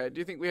been okay. Do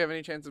you think we have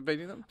any chance of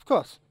beating them? Of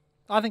course.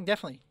 I think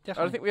definitely.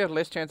 I think we have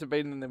less chance of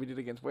beating them than we did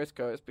against West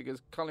Coast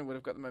because Collingwood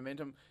have got the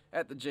momentum.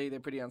 At the G, they're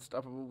pretty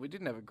unstoppable. We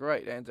didn't have a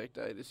great Anzac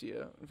Day this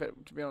year. In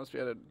fact, to be honest, we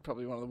had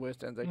probably one of the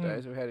worst Anzac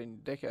days we've had in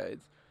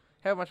decades.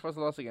 How much was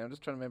the loss again? I'm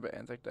just trying to remember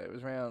Anzac Day. It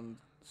was round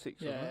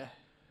 6, wasn't it?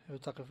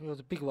 It was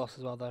a big loss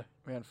as well, though.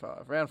 Round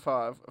 5.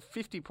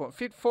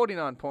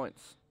 49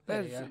 points.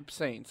 That is Yeah.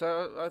 obscene.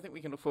 So I think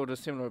we can look forward to a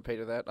similar repeat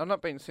of that. I'm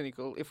not being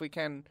cynical. If we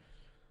can,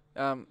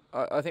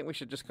 I think we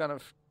should just kind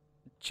of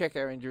check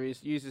our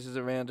injuries, use this as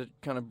a round to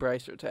kind of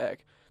brace or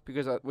attack,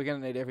 because we're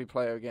going to need every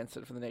player against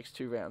it for the next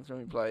 2 rounds when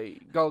we play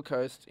Gold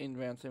Coast in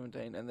round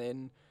 17 and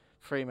then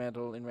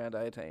Fremantle in round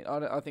 18.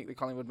 I think the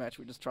Collingwood match,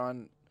 we just try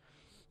and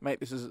make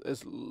this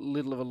as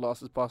little of a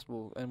loss as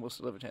possible, and we'll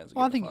still have a chance.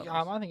 I think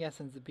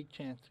Essendon's a big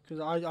chance because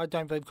I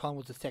don't believe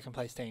Collingwood's a second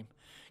place team.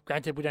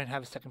 Granted, we don't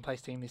have a second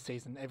place team this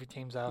season. Every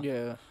team's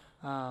every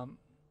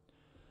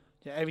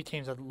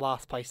team's a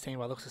last place team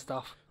by the looks of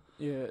stuff.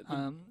 Yeah.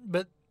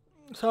 But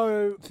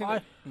so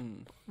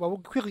we'll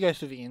quickly go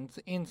through the ins.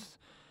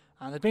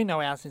 There's been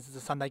no out since it's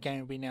a Sunday game.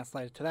 It'll be announced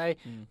later today.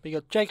 But you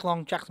got Jake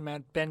Long, Jackson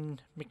Mount, Ben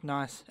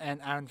McNice, and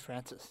Aaron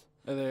Francis.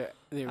 They're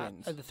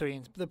ins. The 3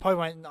 ins. The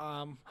probably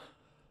won't.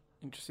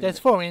 Interesting. There's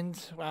 4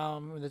 ins.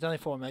 There's only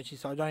 4 emojis,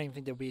 so I don't even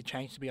think there'll be a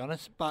change, to be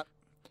honest. But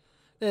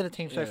they're the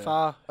team so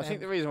far. I think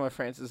the reason why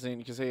Francis is in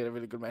because he had a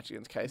really good match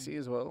against Casey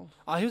as well.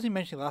 He was in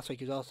mentioned last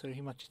week as well, so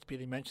he might just be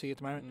the mentioned at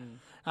the moment.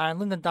 And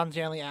Lyndon Dunn's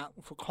the only out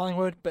for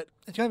Collingwood, but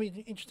it's going to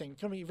be interesting.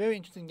 It's going to be a very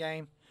interesting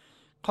game.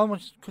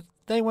 Collingwood, cause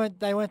they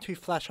weren't too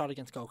flash hot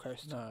against Gold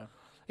Coast. No.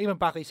 Even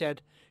Buckley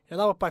said, they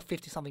were up by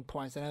 50-something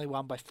points. They only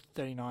won by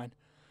 39.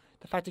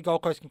 The fact that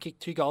Gold Coast can kick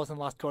 2 goals in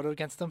the last quarter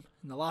against them,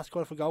 in the last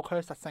quarter for Gold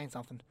Coast, that's saying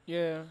something.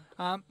 Yeah.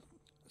 So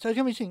it's going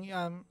to be interesting.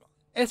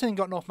 Essendon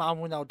got North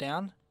Melbourne when they were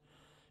down.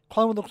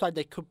 Collingwood looks like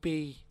they could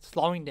be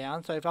slowing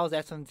down. So if I was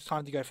Essendon, it's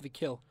time to go for the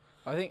kill.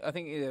 I think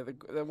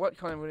what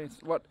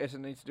Essendon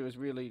needs to do is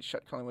really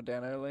shut Collingwood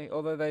down early.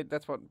 Although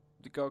that's what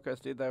the Gold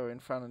Coast did. They were in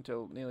front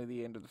until nearly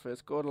the end of the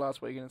first quarter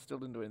last week, and it still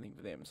didn't do anything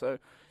for them. So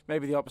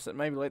maybe the opposite.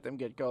 Maybe let them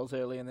get goals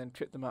early and then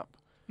trip them up.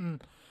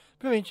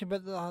 Very interesting.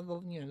 But the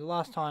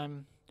last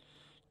time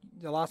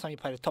you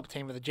played a top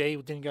team with a G,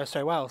 it didn't go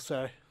so well.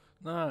 So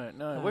no.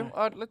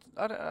 I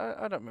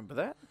don't remember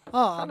that.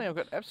 Funny, I've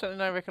got absolutely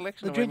no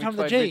recollection the of when dream we time of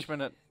the played G.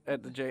 Richmond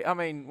at the G. I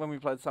mean, when we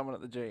played someone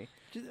at the G.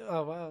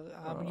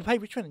 You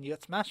played Richmond and you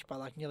got smashed by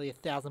like nearly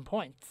 1,000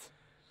 points.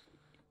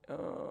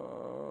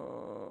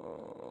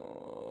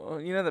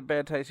 You know that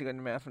bad taste you got in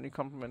your mouth when you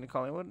complimented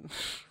Collingwood?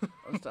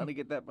 I'm starting to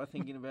get that by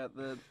thinking about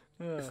the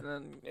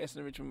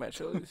Essendon Richmond match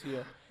earlier this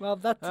year. Well,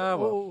 that's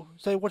well.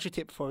 So what's your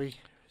tip before we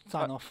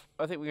sign off?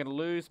 I think we're going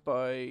to lose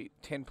by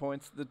 10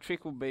 points. The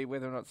trick will be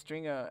whether or not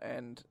Stringer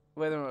and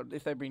whether or not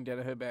if they bring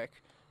Danaher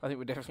back. I think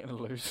we're definitely going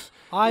to lose.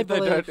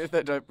 If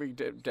they don't bring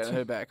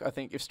Danaher back, I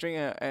think if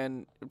Stringer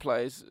and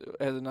has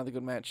another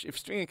good match, if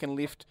Stringer can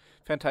lift,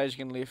 Fantasia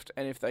can lift,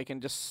 and if they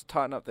can just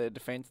tighten up their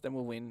defence, then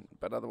we'll win.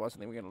 But otherwise, I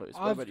think we're going to lose.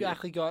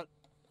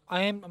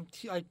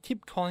 I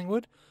tip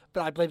Collingwood,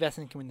 but I believe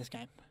Essendon can win this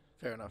game.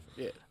 Fair enough.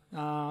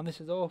 Yeah.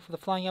 This is all for the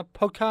Flying Up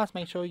podcast.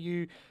 Make sure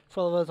you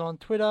follow us on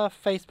Twitter,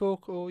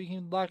 Facebook, or you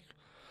can like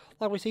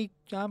we see,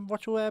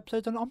 watch all our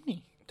episodes on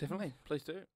Omni. Definitely. Please do.